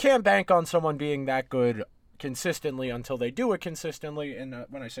you can't bank on someone being that good consistently until they do it consistently. And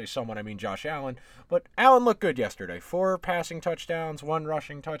when I say someone, I mean Josh Allen. But Allen looked good yesterday. 4 passing touchdowns, 1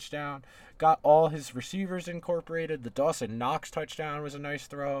 rushing touchdown. Got all his receivers incorporated. The Dawson Knox touchdown was a nice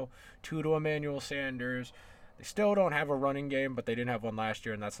throw. 2 to Emmanuel Sanders. They still don't have a running game, but they didn't have one last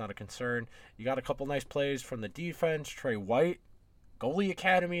year, and that's not a concern. You got a couple nice plays from the defense. Trey White, Goalie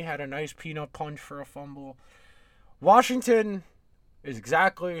Academy, had a nice peanut punch for a fumble. Washington is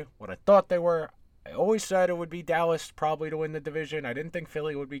exactly what I thought they were. I always said it would be Dallas probably to win the division. I didn't think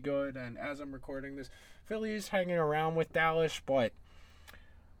Philly would be good, and as I'm recording this, Philly is hanging around with Dallas, but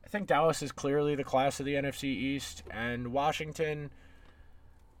I think Dallas is clearly the class of the NFC East, and Washington,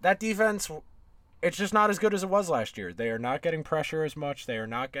 that defense, it's just not as good as it was last year. They are not getting pressure as much. They are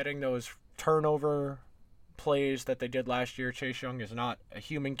not getting those turnover plays that they did last year. Chase Young is not a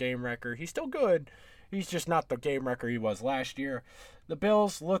human game wrecker. He's still good. He's just not the game wrecker he was last year. The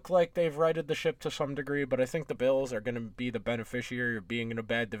Bills look like they've righted the ship to some degree, but I think the Bills are going to be the beneficiary of being in a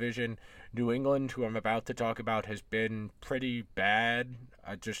bad division. New England, who I'm about to talk about, has been pretty bad,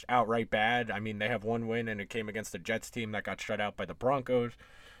 just outright bad. I mean, they have 1 win, and it came against the Jets team that got shut out by the Broncos.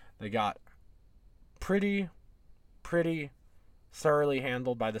 They got pretty thoroughly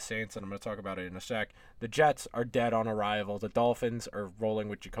handled by the Saints, and I'm going to talk about it in a sec. The Jets are dead on arrival. The Dolphins are rolling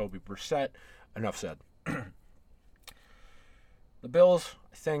with Jacoby Brissett. Enough said. The Bills,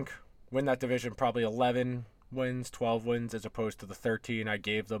 I think, win that division probably 11 wins, 12 wins, as opposed to the 13 I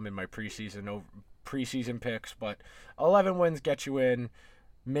gave them in my preseason picks. But 11 wins get you in.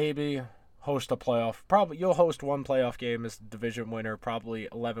 Maybe host a playoff. Probably you'll host 1 playoff game as division winner. Probably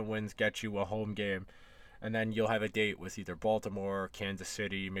 11 wins get you a home game. And then you'll have a date with either Baltimore, Kansas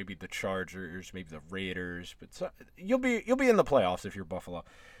City, maybe the Chargers, maybe the Raiders. But you'll be in the playoffs if you're Buffalo.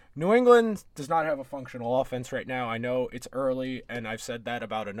 New England does not have a functional offense right now. I know it's early, and I've said that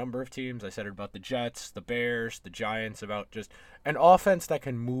about a number of teams. I said it about the Jets, the Bears, the Giants, about just an offense that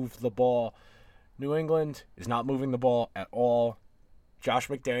can move the ball. New England is not moving the ball at all. Josh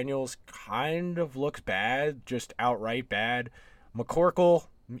McDaniels kind of looks bad, just outright bad. McCorkle,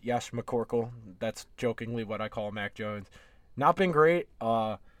 yes, McCorkle, that's jokingly what I call Mac Jones, not been great.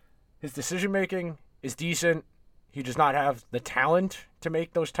 His decision-making is decent. He does not have the talent to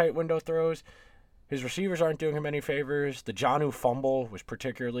make those tight window throws. His receivers aren't doing him any favors. The Jonnu fumble was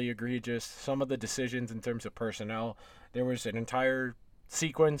particularly egregious. Some of the decisions in terms of personnel, there was an entire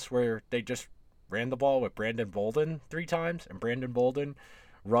sequence where they just ran the ball with Brandon Bolden 3 times, and Brandon Bolden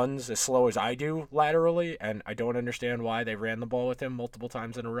runs as slow as I do laterally, and I don't understand why they ran the ball with him multiple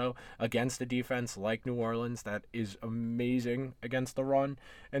times in a row against a defense like New Orleans that is amazing against the run.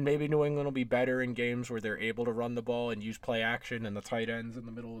 And maybe New England will be better in games where they're able to run the ball and use play action and the tight ends in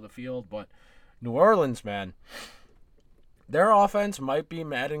the middle of the field. But New Orleans, man, their offense might be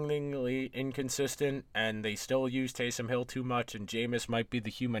maddeningly inconsistent, and they still use Taysom Hill too much, and Jameis might be the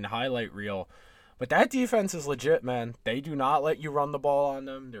human highlight reel. But that defense is legit, man. They do not let you run the ball on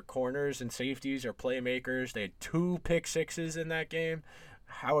them. Their corners and safeties are playmakers. They had 2 pick sixes in that game.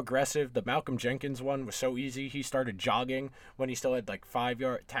 How aggressive. The Malcolm Jenkins one was so easy. He started jogging when he still had like 5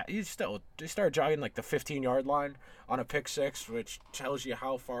 yard. He started jogging like the 15-yard line on a pick six, which tells you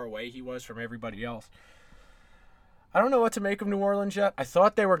how far away he was from everybody else. I don't know what to make of New Orleans yet. I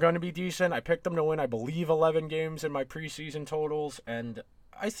thought they were going to be decent. I picked them to win, I believe, 11 games in my preseason totals, and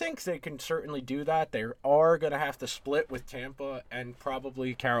I think they can certainly do that. They are going to have to split with Tampa and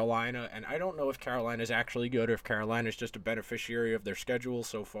probably Carolina, and I don't know if Carolina is actually good or if Carolina is just a beneficiary of their schedule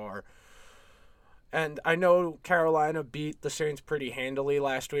so far. And I know Carolina beat the Saints pretty handily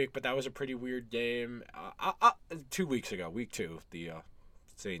last week, but that was a pretty weird game. 2 weeks ago, week 2, the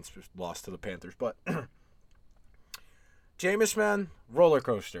Saints lost to the Panthers. But Jameis, man, roller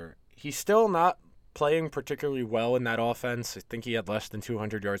coaster. He's still not playing particularly well in that offense. I think he had less than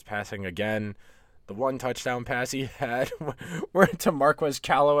 200 yards passing again. The 1 touchdown pass he had were to Marquez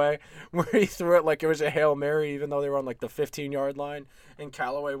Callaway, where he threw it like it was a Hail Mary, even though they were on like the 15-yard line, and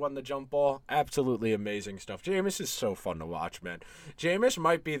Callaway won the jump ball. Absolutely amazing stuff. Jameis is so fun to watch, man. Jameis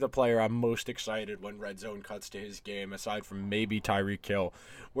might be the player I'm most excited when Red Zone cuts to his game, aside from maybe Tyreek Hill,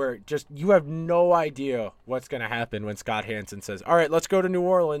 where just you have no idea what's going to happen when Scott Hansen says, all right, let's go to New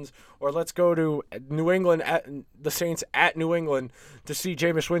Orleans, or let's go to New England, at the Saints at New England to see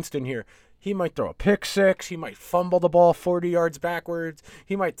Jameis Winston here. He might throw a pick six. He might fumble the ball 40 yards backwards.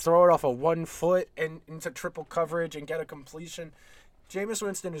 He might throw it off of 1 foot and into triple coverage and get a completion. Jameis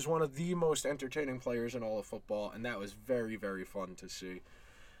Winston is one of the most entertaining players in all of football, and that was very, very fun to see.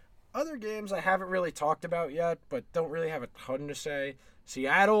 Other games I haven't really talked about yet, but don't really have a ton to say.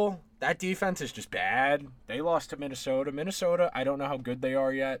 Seattle, that defense is just bad. They lost to Minnesota. Minnesota, I don't know how good they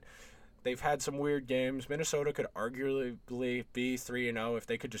are yet. they've had some weird games. Minnesota could arguably be 3-0 if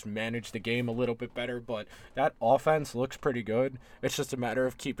they could just manage the game a little bit better, but that offense looks pretty good. It's just a matter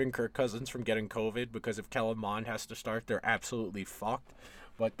of keeping Kirk Cousins from getting COVID, because if Kellen Mond has to start, they're absolutely fucked.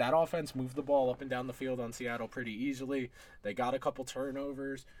 But that offense moved the ball up and down the field on Seattle pretty easily. They got a couple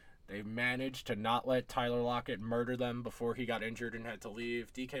turnovers. They managed to not let Tyler Lockett murder them before he got injured and had to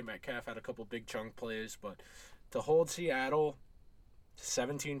leave. DK Metcalf had a couple big chunk plays, but to hold Seattle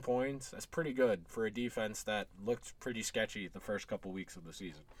 17 points, that's pretty good for a defense that looked pretty sketchy the first couple weeks of the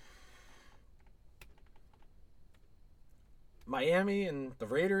season. Miami and the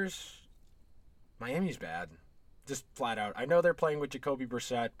Raiders, Miami's bad. Just flat out. I know they're playing with Jacoby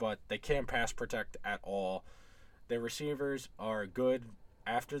Brissett, but they can't pass protect at all. Their receivers are good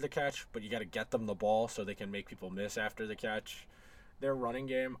after the catch, but you got to get them the ball so they can make people miss after the catch. Their running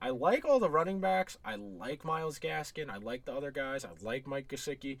game, I like all the running backs. I like Myles Gaskin. I like the other guys. I like Mike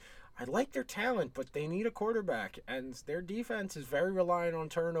Gesicki. I like their talent, but they need a quarterback, and their defense is very reliant on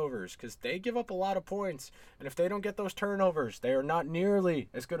turnovers because they give up a lot of points, and if they don't get those turnovers, they are not nearly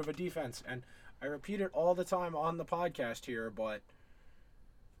as good of a defense. And I repeat it all the time on the podcast here, but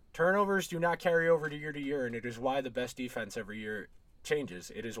turnovers do not carry over to year, and it is why the best defense every year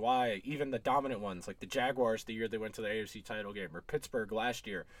changes. It is why even the dominant ones, like the Jaguars the year they went to the AFC title game, or Pittsburgh last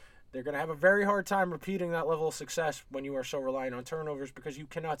year, they're going to have a very hard time repeating that level of success when you are so reliant on turnovers, because you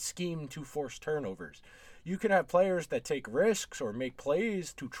cannot scheme to force turnovers. You can have players that take risks or make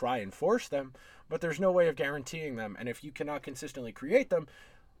plays to try and force them, but there's no way of guaranteeing them. And if you cannot consistently create them,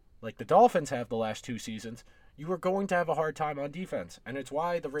 like the Dolphins have the last 2 seasons, you are going to have a hard time on defense. And it's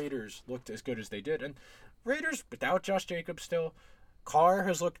why the Raiders looked as good as they did. And Raiders, without Josh Jacobs still, Carr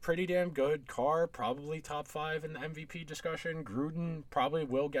has looked pretty damn good. Carr probably top 5 in the MVP discussion. Gruden probably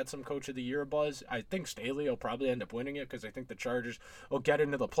will get some Coach of the Year buzz. I think Staley will probably end up winning it because I think the Chargers will get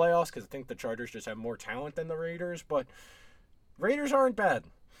into the playoffs because I think the Chargers just have more talent than the Raiders. But Raiders aren't bad.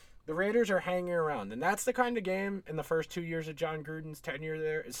 The Raiders are hanging around, and that's the kind of game in the first 2 years of John Gruden's tenure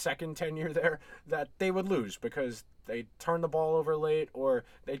there, his second tenure there, that they would lose because they'd turn the ball over late or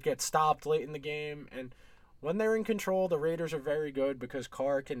they'd get stopped late in the game. And when they're in control, the Raiders are very good because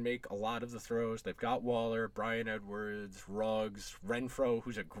Carr can make a lot of the throws. They've got Waller, Bryan Edwards, Ruggs, Renfro,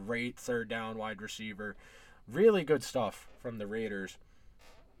 who's a great third down wide receiver. Really good stuff from the Raiders.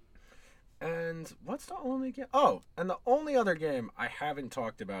 And what's the only game? Oh, and the only other game I haven't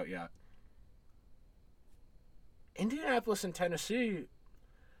talked about yet. Indianapolis and Tennessee.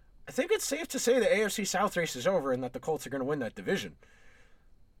 I think it's safe to say the AFC South race is over and that the Colts are going to win that division.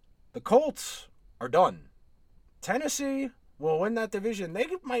 The Colts are done. Tennessee will win that division. They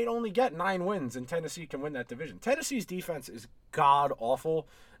might only get 9 wins, and Tennessee can win that division. Tennessee's defense is god-awful.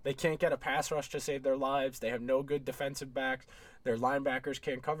 They can't get a pass rush to save their lives. They have no good defensive backs. Their linebackers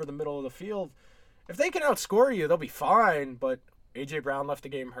can't cover the middle of the field. If they can outscore you, they'll be fine, but A.J. Brown left the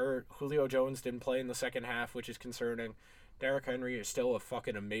game hurt. Julio Jones didn't play in the second half, which is concerning. Derrick Henry is still a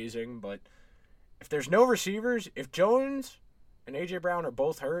fucking amazing, but if there's no receivers, if Jones and A.J. Brown are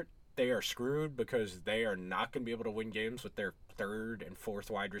both hurt, they are screwed because they are not going to be able to win games with their third and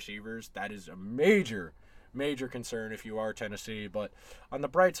fourth wide receivers. That is a major concern if you are Tennessee. But on the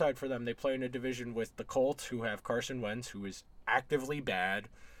bright side for them, they play in a division with the Colts, who have Carson Wentz, who is actively bad,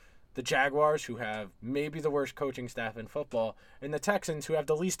 the Jaguars, who have maybe the worst coaching staff in football, and the Texans, who have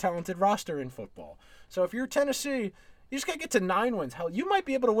the least talented roster in football. So if you're Tennessee, you just got to get to 9 wins. Hell, you might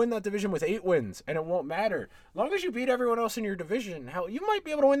be able to win that division with 8 wins, and it won't matter. As long as you beat everyone else in your division, hell, you might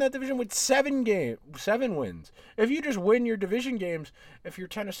be able to win that division with 7 wins. If you just win your division games, if you're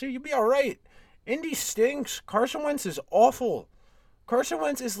Tennessee, you'll be all right. Indy stinks. Carson Wentz is awful. Carson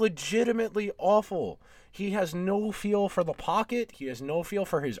Wentz is legitimately awful. He has no feel for the pocket. He has no feel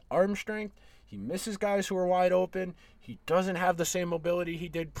for his arm strength. He misses guys who are wide open. He doesn't have the same mobility he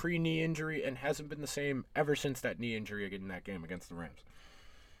did pre-knee injury and hasn't been the same ever since that knee injury in that game against the Rams.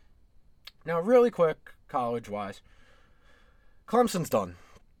 Now, really quick, college-wise, Clemson's done.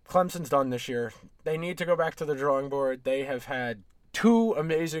 Clemson's done this year. They need to go back to the drawing board. They have had 2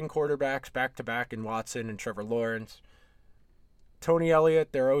 amazing quarterbacks back-to-back in Watson and Trevor Lawrence. Tony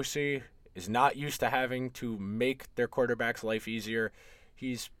Elliott, their OC, is not used to having to make their quarterback's life easier.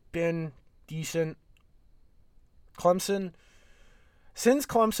 He's been decent. Since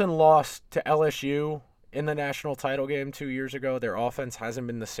Clemson lost to LSU in the national title game 2 years ago, their offense hasn't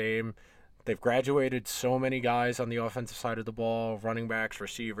been the same. They've graduated so many guys on the offensive side of the ball, running backs,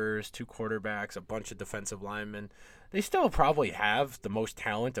 receivers, 2 quarterbacks, a bunch of defensive linemen. They still probably have the most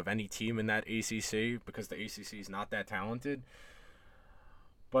talent of any team in that ACC because the ACC is not that talented.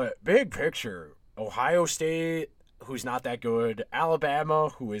 But big picture, Ohio State, who's not that good, Alabama,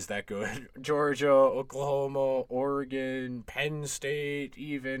 who is that good, Georgia, Oklahoma, Oregon, Penn State,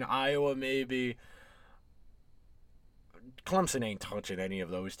 even Iowa maybe. Clemson ain't touching any of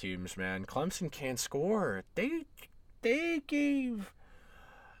those teams, man. Clemson can't score. They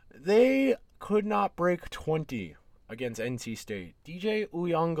could not break 20 against NC State. DJ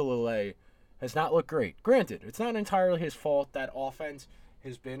Uiagalelei has not looked great. Granted, it's not entirely his fault. That offense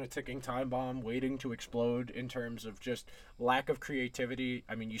has been a ticking time bomb waiting to explode in terms of just lack of creativity.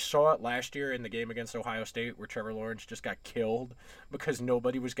 I mean, you saw it last year in the game against Ohio State where Trevor Lawrence just got killed because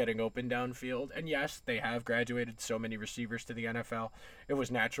nobody was getting open downfield. And yes, they have graduated so many receivers to the NFL. It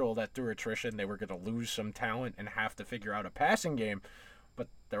was natural that through attrition they were going to lose some talent and have to figure out a passing game. But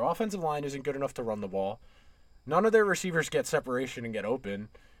their offensive line isn't good enough to run the ball. None of their receivers get separation and get open.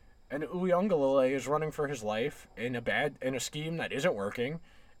 And Uiagalelei is running for his life in a scheme that isn't working,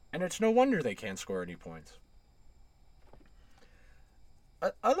 and it's no wonder they can't score any points.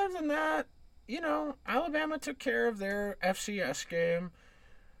 Other than that, Alabama took care of their FCS game.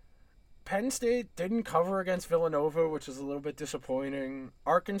 Penn State didn't cover against Villanova, which is a little bit disappointing.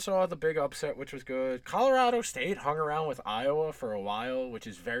 Arkansas, the big upset, which was good. Colorado State hung around with Iowa for a while, which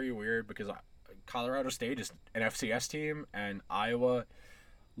is very weird because Colorado State is an FCS team, and Iowa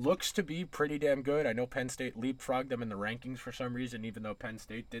looks to be pretty damn good. I know Penn State leapfrogged them in the rankings for some reason, even though Penn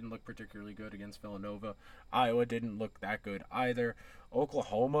State didn't look particularly good against Villanova. Iowa didn't look that good either.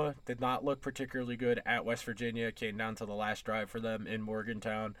 Oklahoma did not look particularly good at West Virginia. Came down to the last drive for them in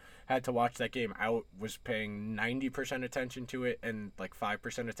Morgantown. Had to watch that game out. Was paying 90% attention to it and like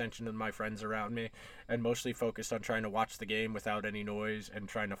 5% attention to my friends around me. And mostly focused on trying to watch the game without any noise and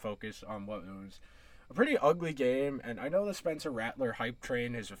trying to focus on what was a pretty ugly game, and I know the Spencer Rattler hype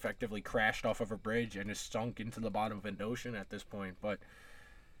train has effectively crashed off of a bridge and is sunk into the bottom of an ocean at this point, but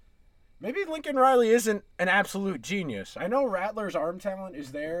maybe Lincoln Riley isn't an absolute genius. I know Rattler's arm talent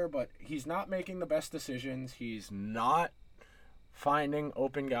is there, but he's not making the best decisions. He's not finding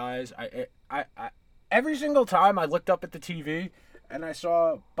open guys. I every single time I looked up at the TV and I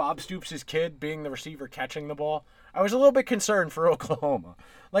saw Bob Stoops' kid being the receiver catching the ball, I was a little bit concerned for Oklahoma.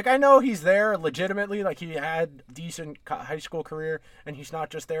 Like, I know he's there legitimately, like he had a decent high school career, and he's not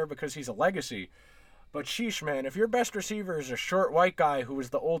just there because he's a legacy. But sheesh, man, if your best receiver is a short white guy who was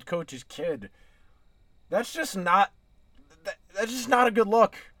the old coach's kid, that's just not a good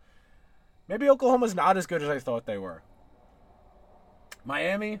look. Maybe Oklahoma's not as good as I thought they were.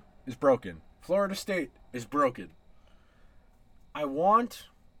 Miami is broken. Florida State is broken. I want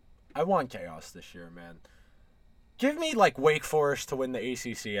chaos this year, man. Give me, like, Wake Forest to win the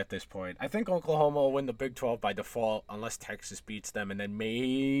ACC at this point. I think Oklahoma will win the Big 12 by default unless Texas beats them, and then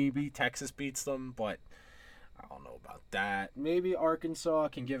maybe Texas beats them, but I don't know about that. Maybe Arkansas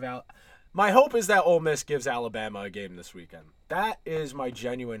can give out. My hope is that Ole Miss gives Alabama a game this weekend. That is my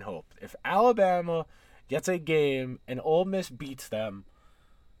genuine hope. If Alabama gets a game and Ole Miss beats them,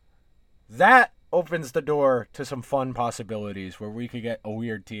 that opens the door to some fun possibilities where we could get a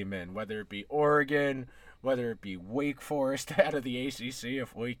weird team in, whether it be Oregon, whether it be Wake Forest out of the ACC,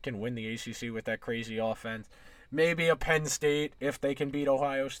 if we can win the ACC with that crazy offense. Maybe a Penn State if they can beat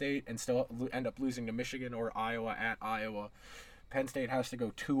Ohio State and still end up losing to Michigan, or Iowa at Iowa. Penn State has to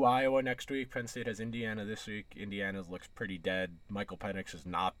go to Iowa next week. Penn State has Indiana this week. Indiana looks pretty dead. Michael Penix has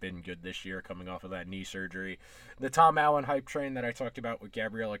not been good this year coming off of that knee surgery. The Tom Allen hype train that I talked about with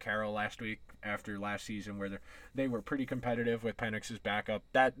Gabriella Carroll last week after last season, where they were pretty competitive with Penix's backup,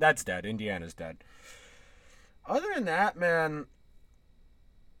 that's dead. Indiana's dead. Other than that, man,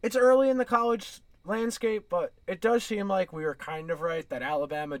 it's early in the college landscape, but it does seem like we were kind of right that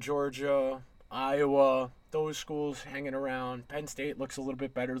Alabama, Georgia, Iowa, those schools hanging around. Penn State looks a little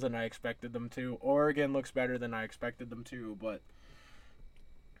bit better than I expected them to. Oregon looks better than I expected them to, but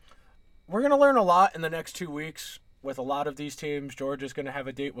we're going to learn a lot in the next 2 weeks with a lot of these teams. Georgia's going to have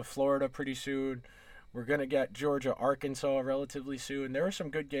a date with Florida pretty soon. We're going to get Georgia, Arkansas relatively soon. There are some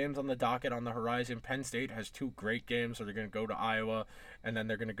good games on the docket on the horizon. Penn State has 2 great games, so they're going to go to Iowa, and then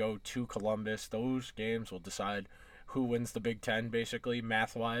they're going to go to Columbus. Those games will decide who wins the Big Ten, basically,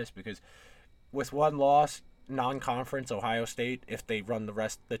 math-wise, because with one loss, non-conference, Ohio State, if they run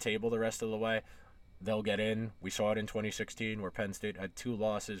the table the rest of the way, they'll get in. We saw it in 2016 where Penn State had 2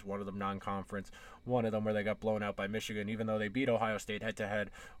 losses, one of them non-conference, one of them where they got blown out by Michigan. Even though they beat Ohio State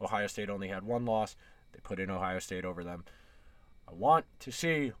head-to-head, Ohio State only had 1 loss. They put in Ohio State over them. I want to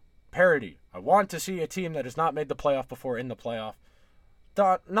see parity. I want to see a team that has not made the playoff before in the playoff.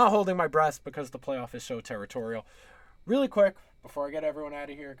 Not holding my breath because the playoff is so territorial. Really quick, before I get everyone out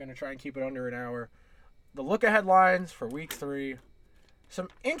of here, going to try and keep it under an hour. The look-ahead lines for Week 3. Some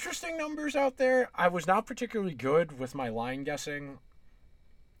interesting numbers out there. I was not particularly good with my line guessing.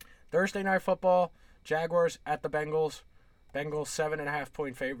 Thursday Night Football, Jaguars at the Bengals. Bengals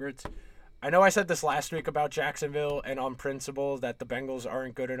 7.5-point favorites. I know I said this last week about Jacksonville and on principle that the Bengals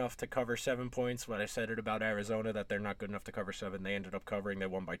aren't good enough to cover 7 points. When I said it about Arizona that they're not good enough to cover 7, they ended up covering. They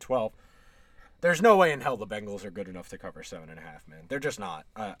won by 12. There's no way in hell the Bengals are good enough to cover 7.5, man. They're just not.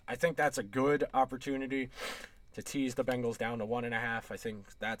 I think that's a good opportunity to tease the Bengals down to 1.5. I think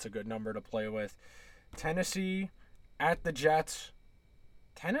that's a good number to play with. Tennessee at the Jets.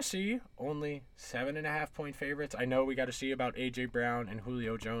 Tennessee, only 7.5-point favorites. I know we got to see about A.J. Brown and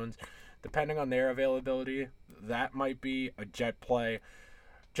Julio Jones. Depending on their availability, that might be a Jet play.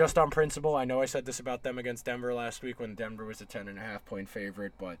 Just on principle, I know I said this about them against Denver last week when Denver was a 10.5-point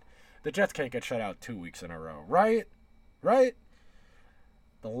favorite, but the Jets can't get shut out 2 weeks in a row, right? Right?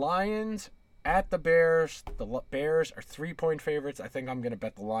 The Lions at the Bears. The Bears are 3-point favorites. I think I'm going to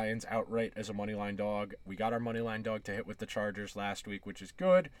bet the Lions outright as a moneyline dog. We got our moneyline dog to hit with the Chargers last week, which is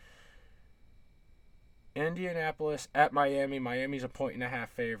good. Indianapolis at Miami. Miami's a 1.5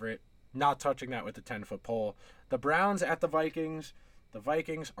 favorite. Not touching that with the 10-foot pole. The Browns at the Vikings. The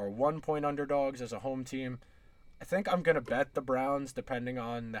Vikings are 1-point underdogs as a home team. I think I'm going to bet the Browns depending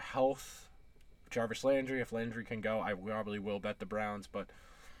on the health of Jarvis Landry. If Landry can go, I probably will bet the Browns, but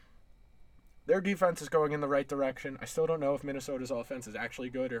their defense is going in the right direction. I still don't know if Minnesota's offense is actually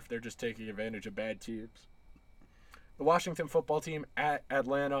good or if they're just taking advantage of bad teams. The Washington football team at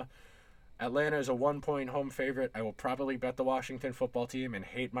Atlanta. Atlanta is a 1-point home favorite. I will probably bet the Washington football team and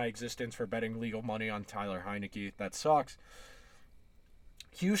hate my existence for betting legal money on Tyler Heineke. That sucks.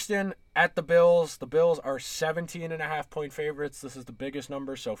 Houston at the Bills. The Bills are 17.5-point favorites. This is the biggest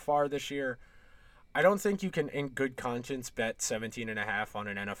number so far this year. I don't think you can, in good conscience, bet 17.5 on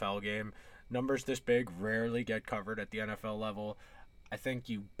an NFL game. Numbers this big rarely get covered at the NFL level. I think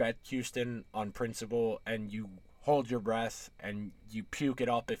you bet Houston on principle and you hold your breath and you puke it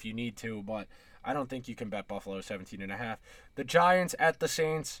up if you need to, but I don't think you can bet Buffalo 17.5. The Giants at the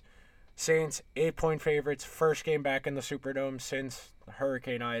Saints. Saints 8-point favorites. First game back in the Superdome since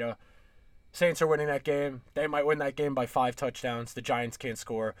Hurricane Ida. Saints are winning that game. They might win that game by 5 touchdowns. The Giants can't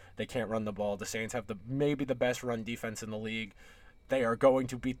score. They can't run the ball. The Saints have maybe the best run defense in the league. They are going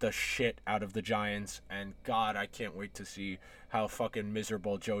to beat the shit out of the Giants. And God, I can't wait to see how fucking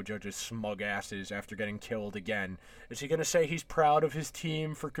miserable Joe Judge's smug ass is after getting killed again. Is he going to say he's proud of his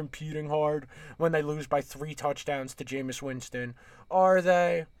team for competing hard when they lose by 3 touchdowns to Jameis Winston? Are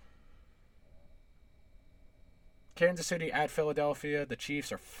they? Kansas City at Philadelphia. The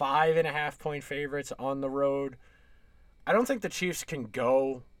Chiefs are 5.5-point favorites on the road. I don't think the Chiefs can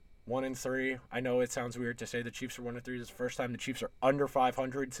go 1-3. I know it sounds weird to say the Chiefs are 1-3. This is the first time the Chiefs are under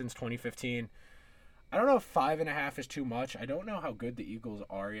 500 since 2015. I don't know if 5.5 is too much. I don't know how good the Eagles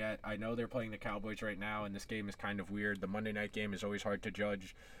are yet. I know they're playing the Cowboys right now, and this game is kind of weird. The Monday night game is always hard to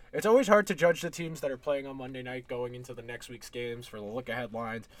judge. It's always hard to judge the teams that are playing on Monday night going into the next week's games for the look-ahead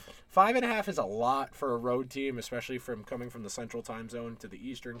lines. 5.5 is a lot for a road team, especially from coming from the Central Time Zone to the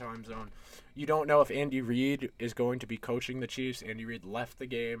Eastern Time Zone. You don't know if Andy Reid is going to be coaching the Chiefs. Andy Reid left the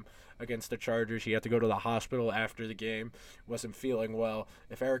game against the Chargers. He had to go to the hospital after the game. Wasn't feeling well.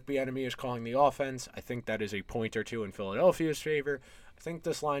 If Eric Bieniemy is calling the offense, I think that is a point or two in Philadelphia's favor. I think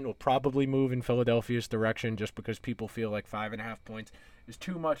this line will probably move in Philadelphia's direction just because people feel like 5.5 points is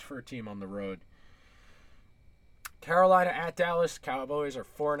too much for a team on the road. Carolina at Dallas. Cowboys are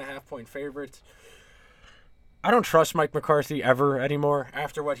 4.5-point favorites. I don't trust Mike McCarthy ever anymore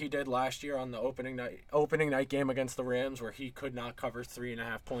after what he did last year on the opening night game against the Rams, where he could not cover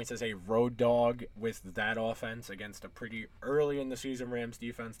 3.5 points as a road dog with that offense against a pretty early in the season Rams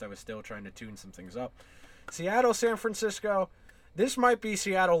defense that was still trying to tune some things up. Seattle, San Francisco. This might be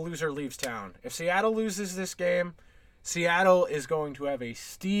Seattle loser leaves town. If Seattle loses this game, Seattle is going to have a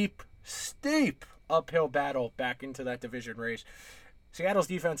steep uphill battle back into that division race. Seattle's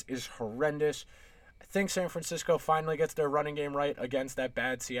defense is horrendous. I think San Francisco finally gets their running game right against that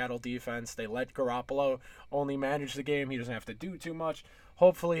bad Seattle defense. They let Garoppolo only manage the game. He doesn't have to do too much.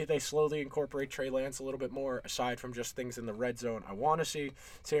 Hopefully, they slowly incorporate Trey Lance a little bit more, aside from just things in the red zone. I want to see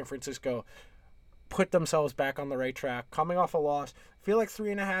San Francisco put themselves back on the right track. Coming off a loss, I feel like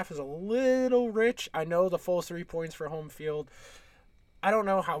 3.5 is a little rich. I know the full 3 points for home field. I don't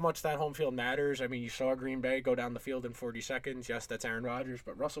know how much that home field matters. I mean, you saw Green Bay go down the field in 40 seconds. Yes, that's Aaron Rodgers,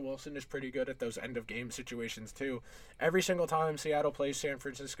 but Russell Wilson is pretty good at those end-of-game situations, too. Every single time Seattle plays San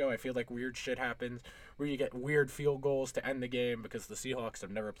Francisco, I feel like weird shit happens where you get weird field goals to end the game because the Seahawks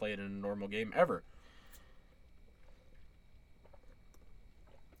have never played in a normal game ever.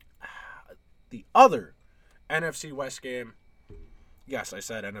 The other NFC West game, Yes, I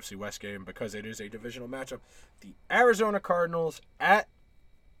said NFC West game because it is a divisional matchup. The Arizona Cardinals I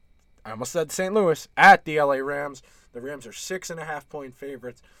almost said St. Louis, at the LA Rams. The Rams are 6.5-point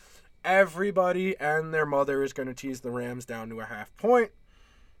favorites. Everybody and their mother is going to tease the Rams down to a half point.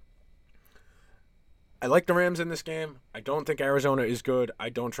 I like the Rams in this game. I don't think Arizona is good. I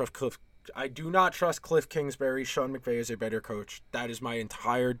do not trust Cliff Kingsbury. Sean McVay is a better coach. That is my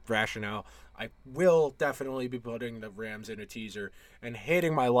entire rationale. I will definitely be putting the Rams in a teaser and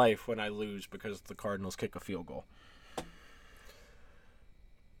hating my life when I lose because the Cardinals kick a field goal.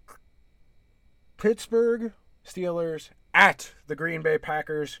 Pittsburgh Steelers at the Green Bay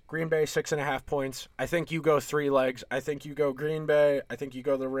Packers. Green Bay 6.5 points. I think you go 3 legs. I think you go Green Bay. I think you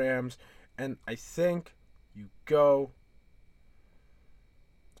go the Rams. And I think you go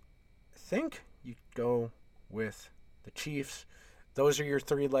with the Chiefs. Those are your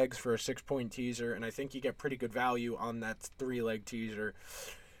 3 legs for a 6-point teaser, and I think you get pretty good value on that 3-leg teaser.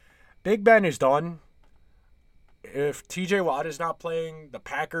 Big Ben is done. If TJ Watt is not playing, the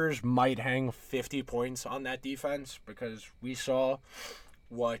Packers might hang 50 points on that defense because we saw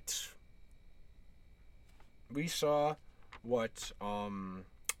what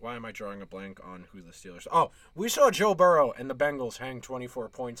why am I drawing a blank on who the Steelers? Oh, we saw Joe Burrow and the Bengals hang 24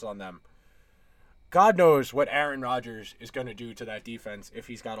 points on them. God knows what Aaron Rodgers is going to do to that defense if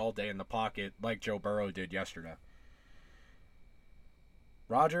he's got all day in the pocket like Joe Burrow did yesterday.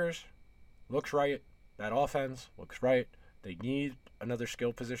 Rodgers looks right. That offense looks right. They need another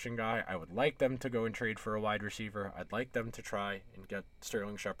skill position guy. I would like them to go and trade for a wide receiver. I'd like them to try and get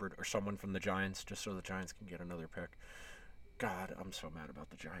Sterling Shepard or someone from the Giants just so the Giants can get another pick. God, I'm so mad about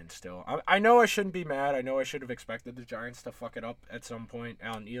the Giants still. I know I shouldn't be mad. I know I should have expected the Giants to fuck it up at some point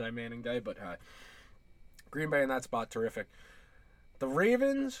on Eli Manning Day, but Green Bay in that spot, terrific. The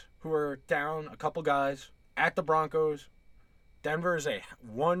Ravens, who are down a couple guys, at the Broncos. Denver is a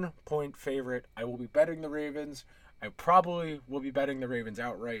 1-point favorite. I will be betting the Ravens. I probably will be betting the Ravens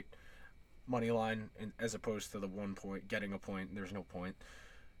outright money line as opposed to the 1 point, getting a point. There's no point.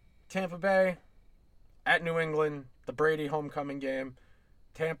 Tampa Bay at New England, the Brady homecoming game.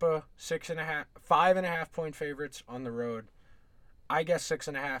 Tampa 5.5 point favorites on the road. I guess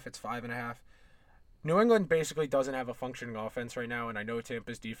 6.5. It's 5.5. New England basically doesn't have a functioning offense right now, and I know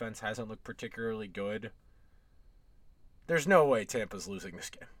Tampa's defense hasn't looked particularly good. There's no way Tampa's losing this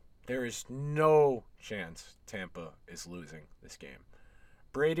game. There is no chance Tampa is losing this game.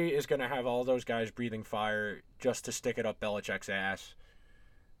 Brady is going to have all those guys breathing fire just to stick it up Belichick's ass.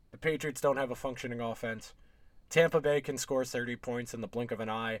 The Patriots don't have a functioning offense. Tampa Bay can score 30 points in the blink of an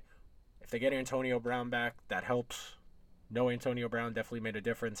eye. If they get Antonio Brown back, that helps. No Antonio Brown definitely made a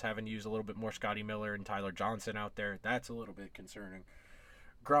difference, having to use a little bit more Scotty Miller and Tyler Johnson out there. That's a little bit concerning.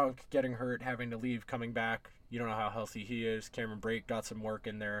 Gronk getting hurt, having to leave, coming back. You don't know how healthy he is. Cameron Brate got some work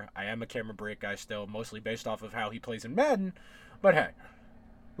in there. I am a Cameron Brate guy still, mostly based off of how he plays in Madden. But hey,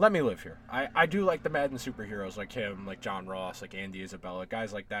 let me live here. I do like the Madden superheroes like him, like John Ross, like Andy Isabella,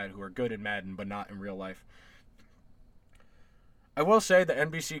 guys like that who are good in Madden but not in real life. I will say the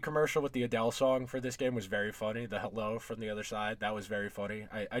NBC commercial with the Adele song for this game was very funny. The hello from the other side, that was very funny.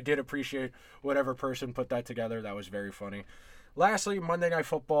 I did appreciate whatever person put that together. That was very funny. Lastly, Monday Night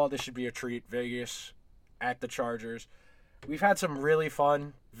Football. This should be a treat. Vegas at the Chargers. We've had some really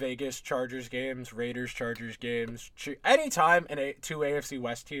fun Vegas Chargers games, Raiders Chargers games. Anytime two AFC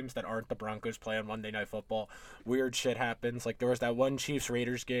West teams that aren't the Broncos play on Monday Night Football, weird shit happens. Like there was that one Chiefs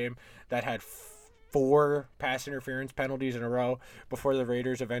Raiders game that had 4 pass interference penalties in a row before the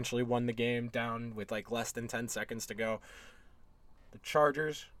Raiders eventually won the game down with like less than 10 seconds to go. The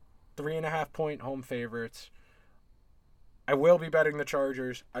Chargers, 3.5 point home favorites. I will be betting the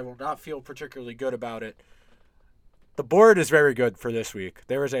Chargers. I will not feel particularly good about it. The board is very good for this week.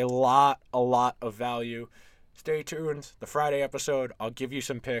 There is a lot of value. Stay tuned. The Friday episode, I'll give you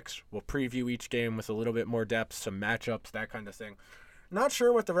some picks. We'll preview each game with a little bit more depth, some matchups, that kind of thing. Not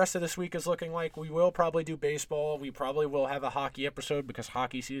sure what the rest of this week is looking like. We will probably do baseball. We probably will have a hockey episode because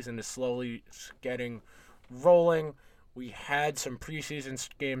hockey season is slowly getting rolling. We had some preseason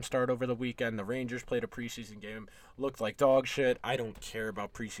games start over the weekend. The Rangers played a preseason game. Looked like dog shit. I don't care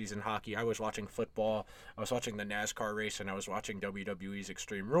about preseason hockey. I was watching football. I was watching the NASCAR race, and I was watching WWE's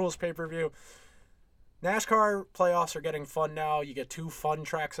Extreme Rules pay-per-view. NASCAR playoffs are getting fun now. You get 2 fun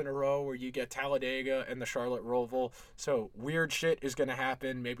tracks in a row where you get Talladega and the Charlotte Roval. So weird shit is going to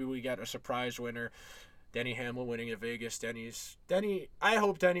happen. Maybe we get a surprise winner. Denny Hamlin winning at Vegas. I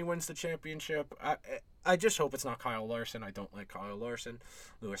hope Denny wins the championship. I just hope it's not Kyle Larson. I don't like Kyle Larson.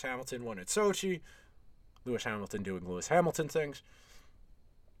 Lewis Hamilton won at Sochi. Lewis Hamilton doing Lewis Hamilton things.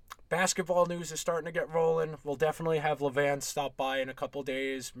 Basketball news is starting to get rolling. We'll definitely have Levan stop by in a couple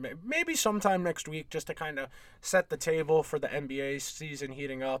days, maybe sometime next week, just to kind of set the table for the NBA season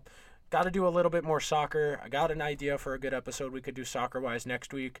heating up. Got to do a little bit more soccer. I got an idea for a good episode we could do soccer-wise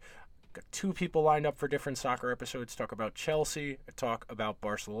next week. Got 2 people lined up for different soccer episodes. Talk about Chelsea, talk about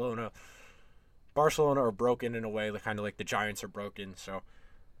Barcelona. Barcelona are broken in a way, kind of like the Giants are broken, so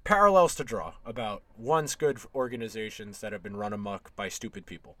parallels to draw about once good organizations that have been run amok by stupid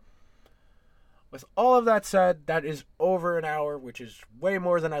people. With all of that said, that is over an hour, which is way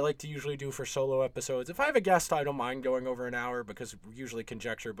more than I like to usually do for solo episodes. If I have a guest, I don't mind going over an hour because we usually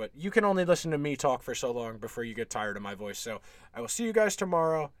conjecture, but you can only listen to me talk for so long before you get tired of my voice. So I will see you guys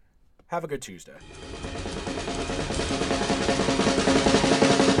tomorrow. Have a good Tuesday.